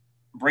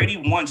Brady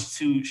wants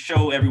to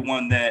show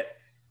everyone that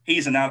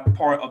he's not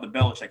part of the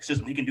Belichick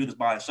system. He can do this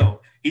by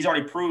himself. He's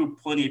already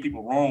proved plenty of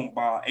people wrong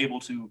by able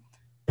to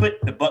put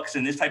the Bucs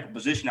in this type of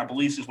position, I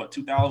believe, since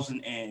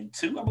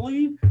 2002, I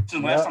believe, since the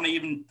last time they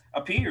even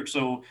appeared.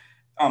 So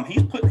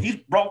he's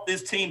brought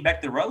this team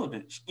back to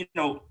relevance,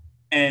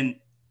 and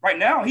right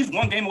now he's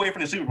one game away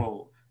from the Super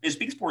Bowl. It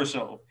speaks for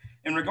itself.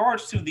 In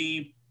regards to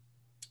the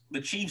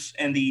Chiefs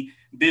and the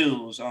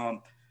Bills,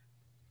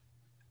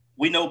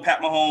 we know Pat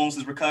Mahomes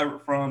has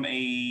recovered from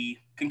a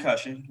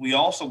concussion. We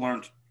also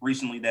learned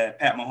recently that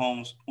Pat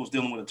Mahomes was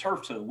dealing with a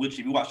turf toe, which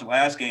if you watched the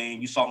last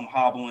game, you saw him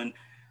hobbling,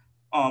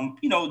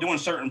 doing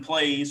certain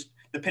plays,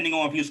 depending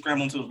on if he was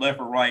scrambling to his left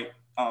or right.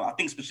 I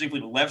think specifically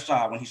the left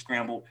side when he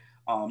scrambled,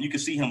 you could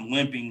see him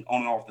limping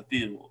on and off the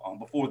field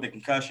before the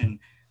concussion.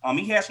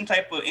 He had some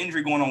type of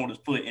injury going on with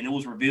his foot, and it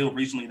was revealed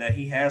recently that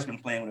he has been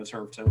playing with a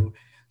turf toe.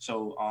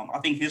 So I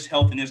think his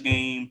health in this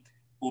game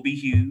will be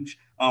huge.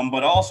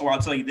 But also, I'll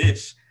tell you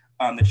this.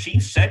 The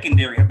Chiefs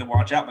secondary have to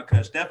watch out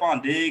because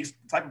Stephon Diggs,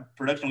 the type of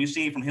production we've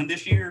seen from him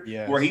this year,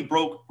 Yes. where he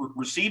broke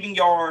receiving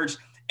yards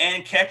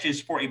and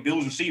catches for a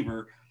Bills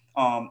receiver,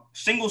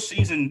 single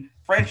season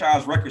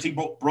franchise records, he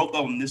broke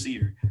them this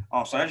year.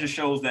 So that just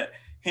shows that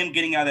him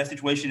getting out of that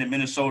situation in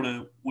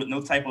Minnesota with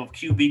no type of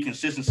QB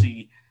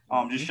consistency,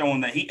 just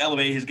showing that he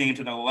elevated his game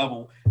to another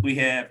level. We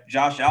have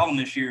Josh Allen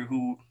this year,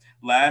 who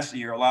last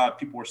year a lot of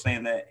people were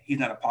saying that he's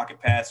not a pocket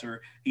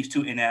passer, he's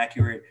too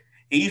inaccurate.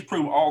 He's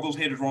proved all those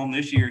haters wrong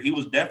this year. He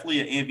was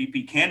definitely an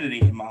MVP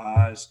candidate in my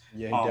eyes.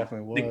 Yeah, he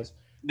definitely was.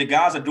 The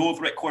guy's a dual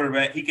threat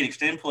quarterback. He can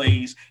extend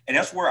plays, and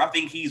that's where I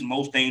think he's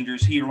most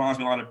dangerous. He reminds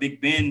me a lot of Big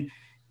Ben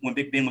when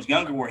Big Ben was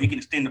younger, where he can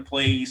extend the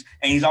plays,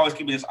 and he's always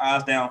keeping his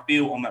eyes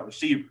downfield on that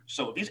receiver.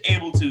 So if he's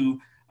able to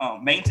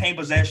maintain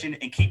possession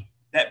and keep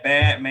that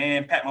bad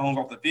man, Pat Mahomes,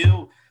 off the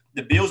field,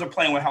 the Bills are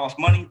playing with house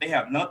money. They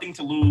have nothing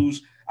to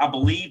lose. I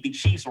believe the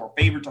Chiefs are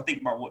favorites, I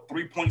think, about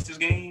 3 points this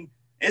game.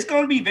 It's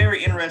going to be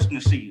very interesting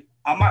to see.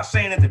 I'm not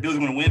saying that the Bills are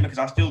going to win because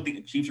I still think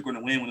the Chiefs are going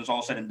to win when it's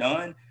all said and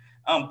done.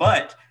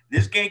 But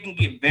this game can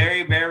get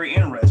very, very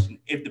interesting.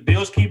 If the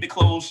Bills keep it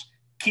close,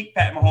 keep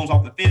Pat Mahomes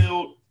off the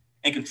field,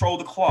 and control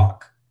the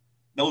clock,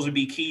 those would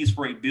be keys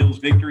for a Bills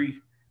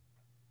victory.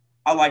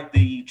 I like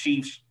the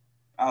Chiefs.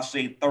 I'll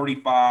say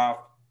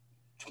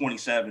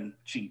 35-27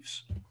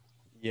 Chiefs.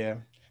 Yeah.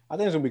 I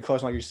think it's going to be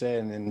close, like you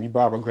said, and you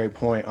brought up a great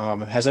point.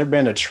 Has there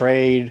been a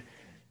trade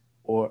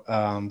or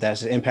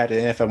that's impacted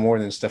the NFL more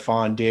than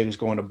Stephon Diggs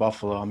going to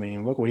Buffalo? I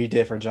mean, look what he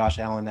did for Josh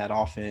Allen, that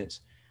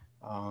offense.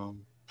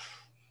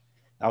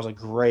 That was a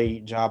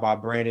great job by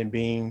Brandon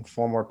Beane,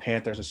 former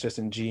Panthers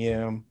assistant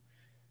GM.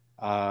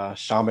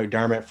 Sean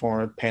McDermott,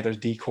 former Panthers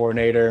D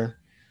coordinator.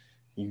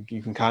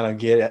 You can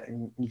kind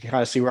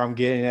of see where I'm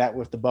getting at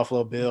with the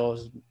Buffalo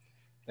Bills.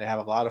 They have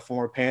a lot of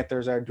former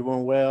Panthers that are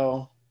doing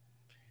well.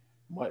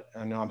 But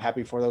I know I'm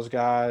happy for those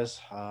guys.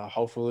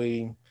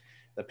 Hopefully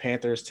the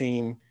Panthers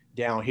team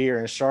down here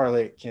in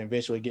Charlotte can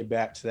eventually get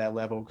back to that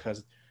level,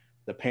 because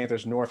the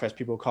Panthers North, as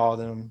people call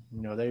them,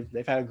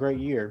 they've had a great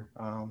year.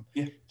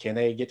 Can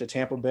they get to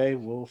Tampa Bay?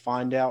 We'll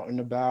find out in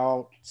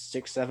about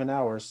 6-7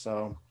 hours.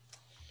 So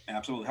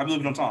absolutely. How are we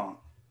looking on time?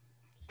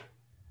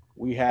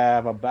 We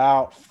have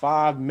about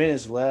 5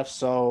 minutes left.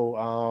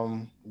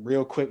 So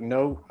real quick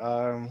note,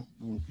 hold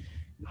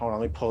on, let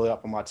me pull it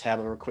up on my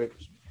tablet real quick.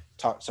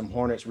 Talk some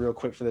Hornets real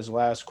quick for this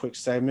last quick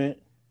segment.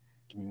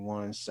 Give me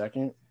 1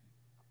 second.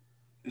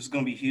 This is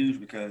going to be huge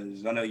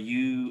because I know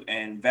you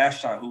and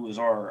Vashti, who is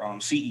our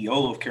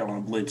CEO of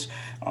Carolina Blitz,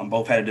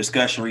 both had a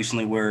discussion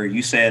recently where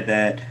you said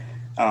that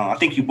I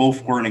think you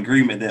both were in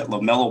agreement that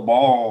LaMelo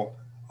Ball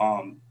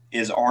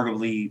is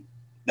arguably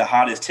the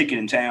hottest ticket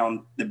in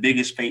town, the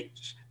biggest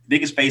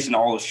face in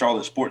all of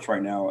Charlotte sports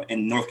right now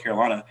in North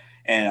Carolina.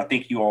 And I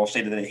think you all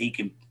stated that he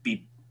could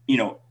be,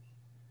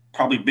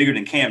 probably bigger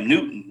than Cam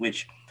Newton,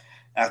 which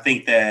I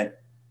think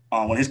that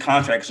when his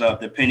contract's up,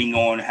 depending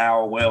on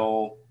how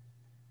well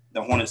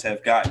the Hornets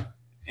have got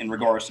in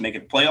regards to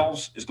making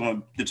playoffs, is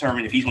going to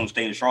determine if he's going to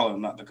stay in Charlotte or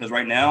not. Because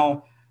right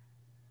now,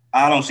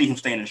 I don't see him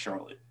staying in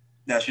Charlotte.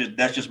 That's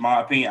just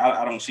my opinion.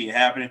 I don't see it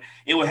happening.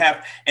 It would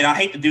have, and I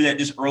hate to do that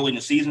this early in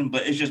the season,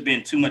 but it's just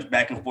been too much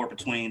back and forth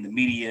between the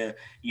media.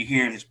 You're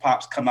hearing his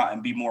pops come out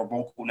and be more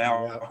vocal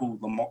now. Yeah. Who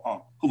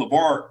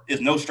LeVar is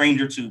no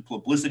stranger to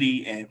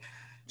publicity and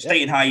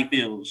stating how he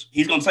feels.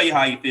 He's going to tell you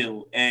how he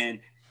feels,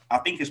 and I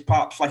think his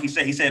pops, like he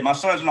said, my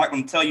son's not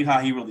going to tell you how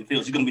he really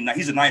feels. He's going to be nice.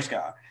 He's a nice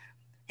guy.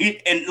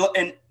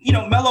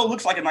 Melo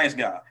looks like a nice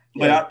guy,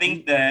 but I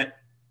think that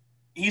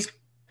he's,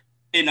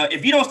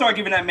 if you don't start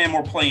giving that man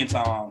more playing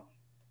time,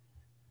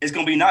 it's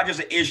going to be not just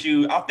an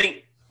issue. I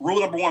think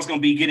rule number one is going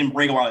to be getting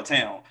Brago out of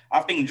town.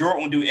 I think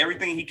Jordan will do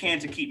everything he can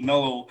to keep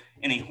Melo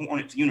in a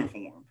Hornets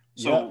uniform.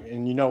 So,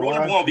 and rule number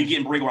one will be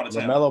getting Brago out of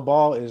town. LaMelo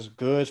Ball is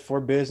good for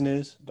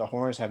business. The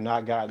Hornets have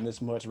not gotten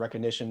this much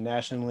recognition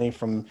nationally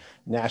from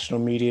national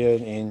media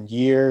in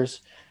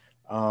years.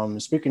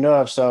 Speaking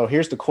of, so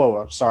here's the quote.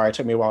 I'm sorry, it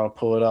took me a while to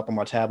pull it up on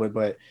my tablet,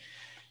 but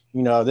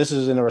this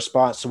is in a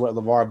response to what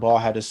LeVar Ball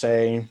had to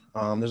say.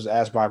 This was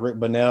asked by Rick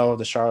Bonnell,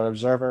 the Charlotte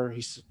Observer.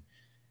 This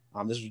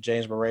was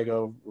James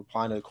Borrego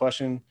replying to the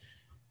question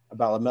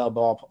about LaMelo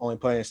Ball only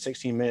playing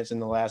 16 minutes in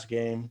the last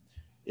game.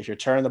 If you're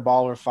turning the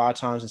ball over 5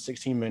 times in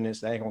 16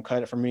 minutes, that ain't going to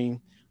cut it for me.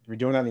 If you're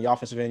doing that in the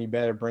offensive end, you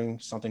better bring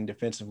something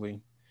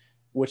defensively,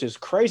 which is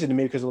crazy to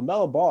me because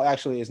LaMelo Ball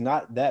actually is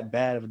not that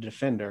bad of a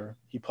defender.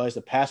 He plays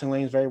the passing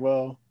lanes very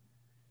well.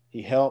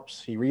 He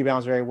helps. He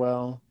rebounds very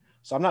well.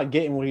 So I'm not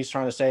getting what he's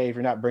trying to say if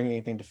you're not bringing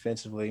anything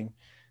defensively.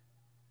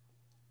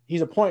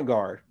 He's a point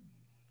guard.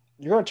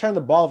 You're going to turn the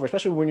ball over,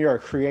 especially when you're a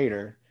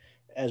creator.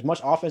 as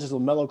much offense as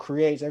LaMelo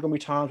creates, there are going to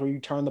be times where you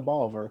turn the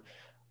ball over.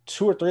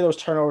 2 or 3 of those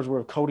turnovers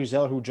were Cody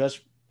Zeller, who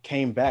just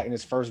came back in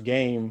his first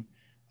game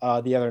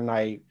the other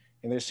night.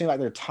 And it seemed like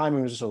their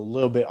timing was just a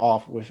little bit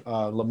off with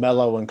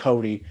LaMelo and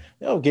Cody.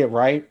 They'll get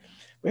right.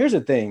 But here's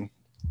the thing.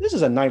 This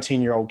is a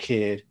 19-year-old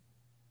kid.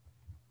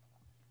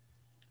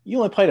 You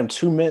only played him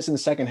 2 minutes in the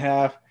second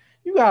half.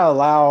 You got to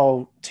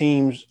allow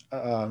teams,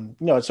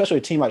 especially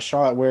a team like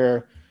Charlotte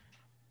where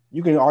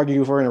you can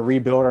argue if we're in a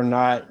rebuild or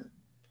not.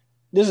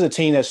 This is a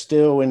team that's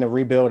still in the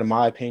rebuild, in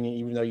my opinion,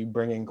 even though you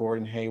bring in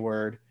Gordon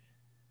Hayward.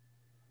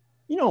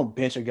 You don't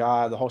bench a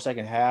guy the whole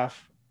second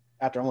half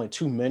after only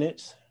 2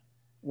 minutes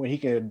when he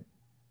could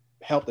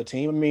help the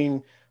team. I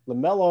mean,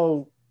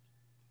 LaMelo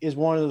is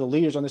one of the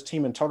leaders on this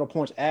team in total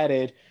points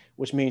added,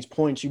 which means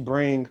points you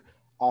bring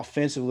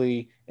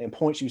offensively and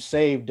points you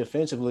save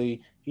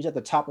defensively. He's at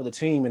the top of the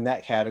team in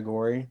that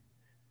category.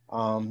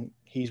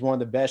 He's one of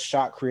the best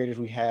shot creators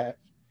we have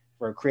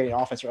for creating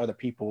offense for other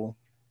people.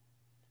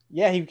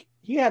 Yeah,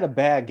 he had a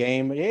bad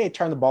game. He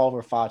turned the ball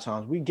over 5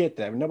 times. We get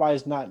that.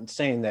 Nobody's not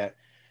saying that.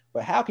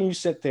 But how can you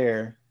sit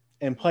there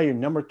and play your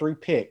number 3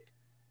 pick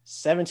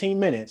 17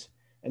 minutes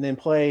and then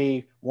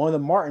play one of the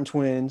Martin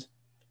twins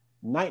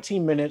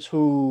 19 minutes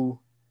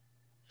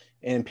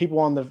and people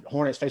on the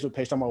Hornets Facebook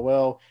page talking about,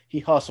 well, he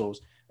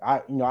hustles.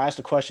 I asked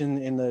a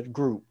question in the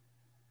group.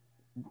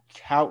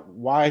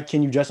 Why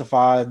can you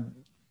justify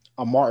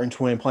a Martin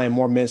twin playing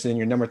more minutes than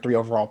your number 3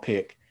 overall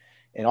pick?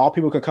 And all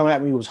people could come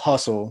at me was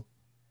hustle.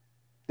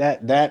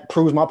 That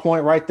proves my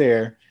point right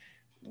there.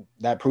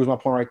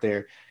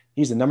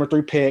 He's the number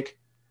 3 pick.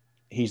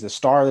 He's the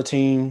star of the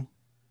team.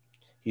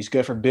 He's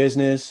good for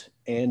business.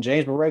 And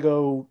James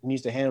Borrego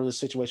needs to handle this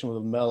situation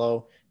with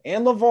LaMelo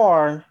and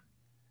LeVar.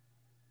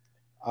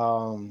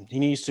 He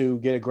needs to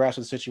get a grasp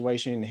of the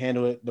situation and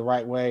handle it the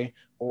right way,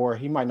 or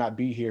he might not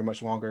be here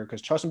much longer.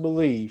 Because trust and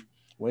believe,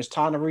 when it's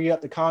time to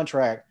re-up the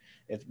contract,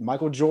 if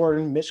Michael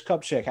Jordan, Mitch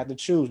Kupchak have to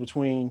choose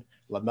between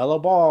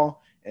LaMelo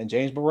Ball and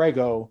James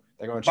Borrego,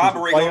 they're going to choose the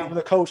player over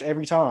the coach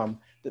every time.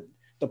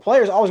 The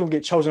player is always going to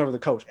get chosen over the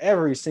coach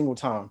every single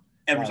time.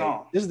 Every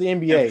time. This is the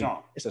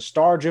NBA. It's a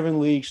star-driven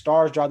league.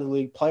 Stars drive the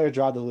league. Players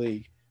drive the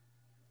league.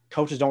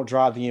 Coaches don't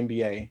drive the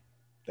NBA.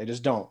 They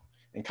just don't.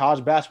 In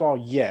college basketball,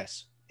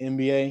 yes.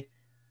 NBA,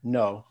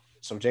 no.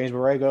 So James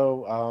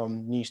Borrego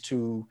needs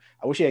to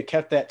 – I wish he had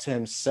kept that to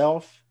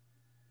himself.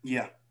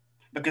 Yeah,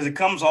 because it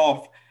comes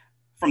off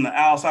from the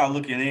outside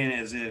looking in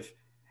as if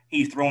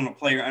he's throwing a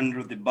player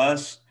under the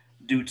bus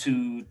due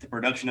to the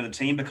production of the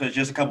team, because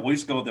just a couple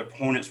weeks ago, the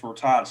Hornets were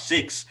tied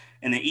 6th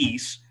in the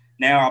East.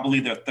 Now I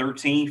believe they're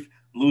 13th.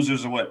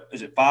 Losers are what?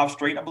 Is it 5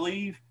 straight, I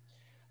believe?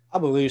 I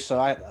believe so.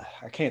 I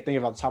can't think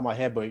of it off the top of my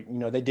head, but,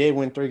 they did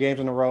win 3 games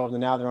in a row, and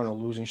now they're on a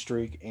losing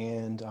streak.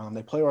 And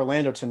they play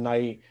Orlando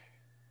tonight.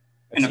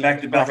 In a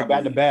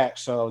back-to-back.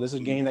 So this is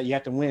a game that you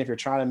have to win if you're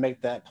trying to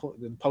make that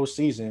the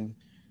postseason.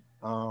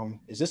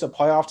 Is this a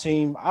playoff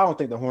team? I don't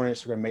think the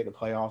Hornets are going to make the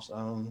playoffs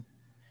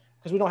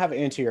because we don't have an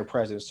interior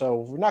presence.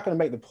 So if we're not going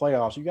to make the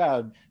playoffs, you got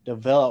to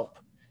develop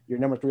your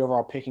number 3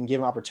 overall pick and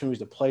give them opportunities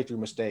to play through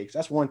mistakes.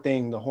 That's one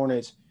thing the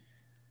Hornets,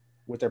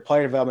 with their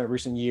player development in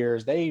recent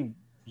years, they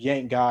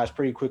yank guys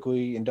pretty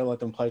quickly and don't let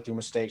them play through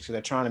mistakes because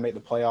they're trying to make the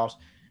playoffs.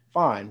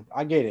 Fine,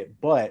 I get it.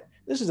 But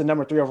this is the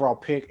number 3 overall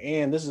pick,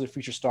 and this is a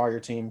future star of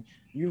your team.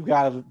 You've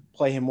got to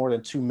play him more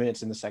than 2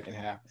 minutes in the second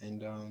half.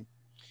 And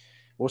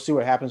we'll see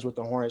what happens with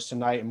the Hornets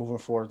tonight and moving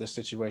forward with this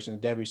situation.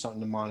 It's definitely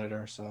something to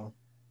monitor. So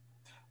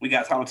we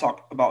got time to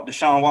talk about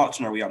Deshaun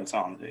Watson, or are we out of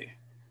time today?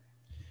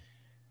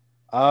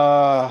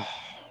 Because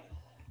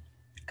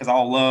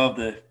I'll love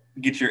to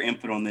get your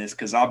input on this,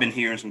 because I've been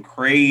hearing some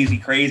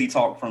crazy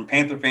talk from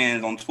Panther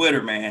fans on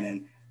Twitter, man.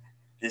 And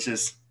it's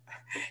just,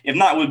 if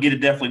not, we'll get it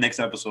definitely next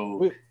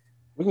episode.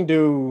 We'll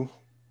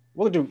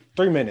do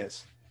 3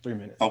 minutes. 3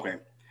 minutes. Okay.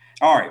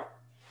 All right.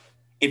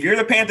 If you're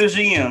the Panthers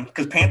GM,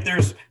 because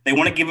Panthers, they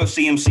want to give up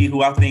CMC,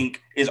 who I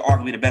think is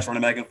arguably the best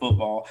running back in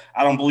football.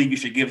 I don't believe you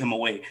should give him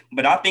away.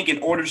 But I think in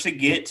order to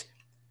get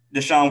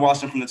Deshaun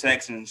Watson from the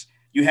Texans,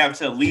 you have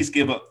to at least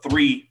give up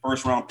 3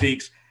 first-round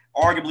picks,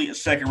 arguably a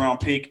second-round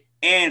pick,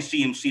 and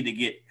CMC to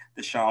get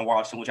Deshaun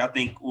Watson, which I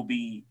think will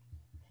be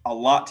a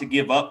lot to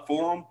give up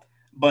for him.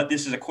 But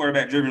this is a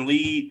quarterback-driven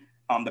league.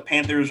 The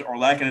Panthers are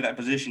lacking at that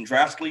position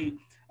drastically,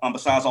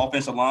 besides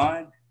offensive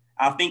line.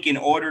 I think in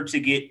order to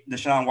get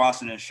Deshaun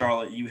Watson in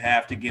Charlotte, you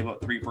have to give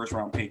up 3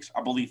 first-round picks.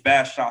 I believe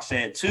Fast Shot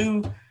said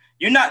 2.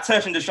 You're not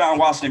touching Deshaun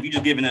Watson if you're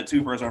just giving up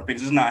 2 first-round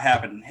picks. It's not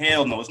happening.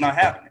 Hell no, it's not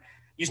happening.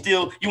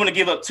 You want to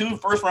give up 2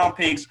 first-round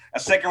picks, a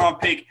second-round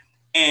pick,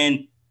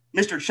 and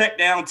Mr.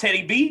 Checkdown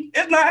Teddy B?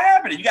 It's not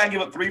happening. You got to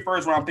give up 3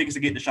 first-round picks to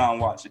get Deshaun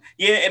Watson.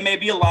 Yeah, it may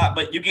be a lot,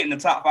 but you're getting the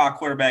top 5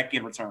 quarterback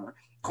in return.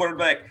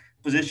 Quarterback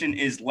position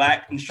is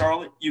lacked in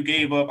Charlotte. You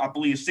gave up, I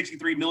believe,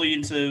 $63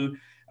 million to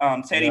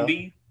Teddy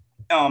B.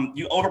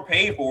 You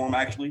overpaid for him,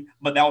 actually,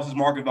 but that was his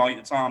market value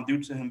at the time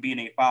due to him being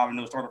a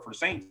 5-0 starter for the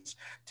Saints.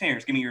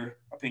 Terrence, give me your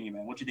opinion,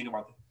 man. What do you think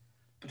about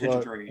the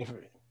potential trade?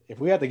 If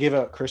we had to give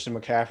up Christian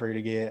McCaffrey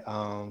to get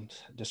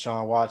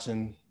Deshaun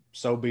Watson,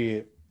 so be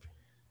it.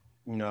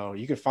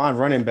 You can find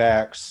running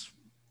backs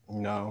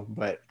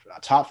But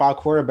top 5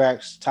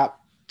 quarterbacks, top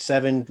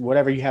 7,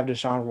 whatever you have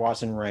Deshaun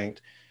Watson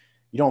ranked,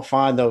 you don't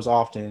find those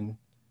often,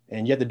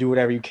 and you have to do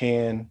whatever you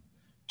can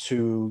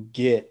to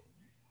get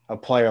a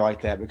player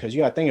like that because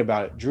you got to think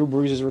about it. Drew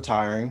Brees is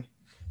retiring.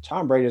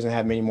 Tom Brady doesn't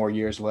have many more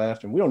years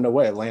left, and we don't know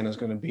what Atlanta's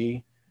going to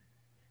be.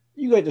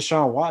 You get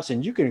Deshaun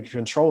Watson, you can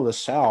control the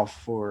South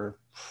for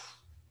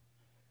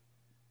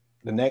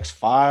the next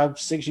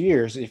 5-6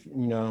 years. If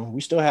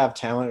we still have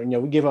talent.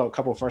 We give up a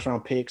couple of first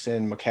round picks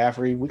and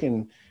McCaffrey. We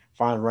can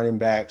find running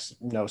backs.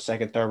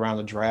 Second, third round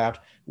of the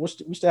draft. We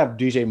still have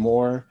DJ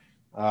Moore,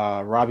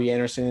 Robbie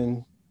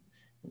Anderson.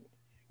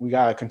 We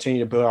got to continue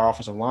to build our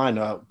offensive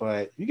lineup.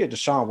 But you get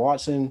Deshaun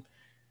Watson,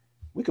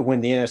 we could win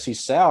the NFC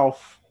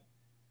South.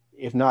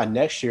 If not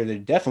next year,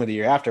 then definitely the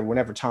year after.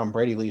 Whenever Tom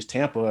Brady leaves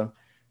Tampa,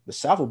 the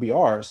South will be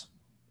ours.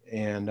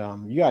 And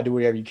you got to do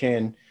whatever you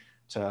can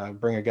to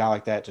bring a guy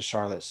like that to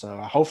Charlotte. So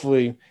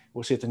hopefully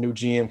we'll see if the new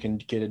GM can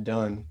get it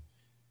done.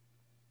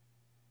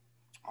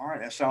 All right,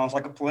 that sounds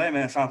like a plan,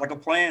 man. Sounds like a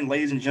plan.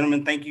 Ladies and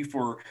gentlemen, thank you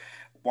for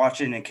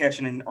watching and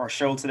catching our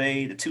show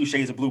today. The Two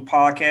Shades of Blue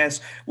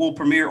podcast will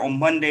premiere on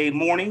Monday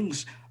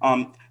mornings.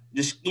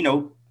 Just,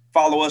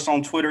 follow us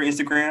on Twitter,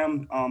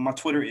 Instagram. My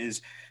Twitter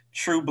is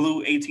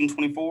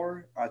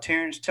TrueBlue1824.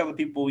 Terrence, tell the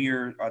people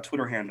your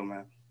Twitter handle,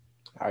 man.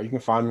 You can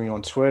find me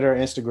on Twitter,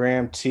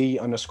 Instagram,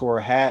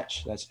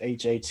 T_Hatch. That's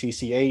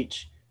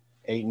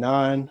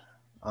HATCH89.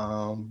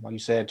 Like you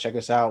said, check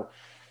us out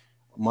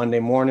Monday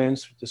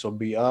mornings. This will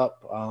be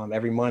up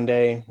every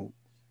Monday.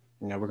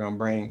 We're going to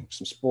bring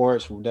some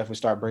sports. We'll definitely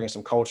start bringing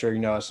some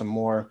culture, some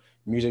more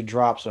music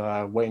drops.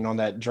 Waiting on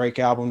that Drake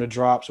album to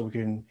drop so we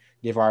can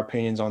give our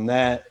opinions on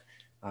that.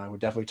 We'll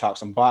definitely talk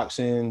some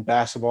boxing,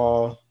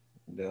 basketball,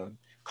 the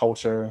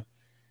culture.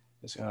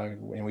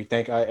 And we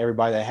thank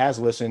everybody that has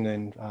listened,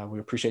 and we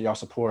appreciate y'all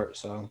support.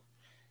 So,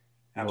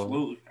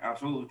 absolutely.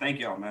 Thank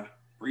y'all, man.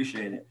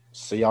 Appreciate it.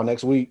 See y'all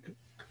next week.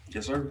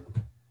 Yes, sir.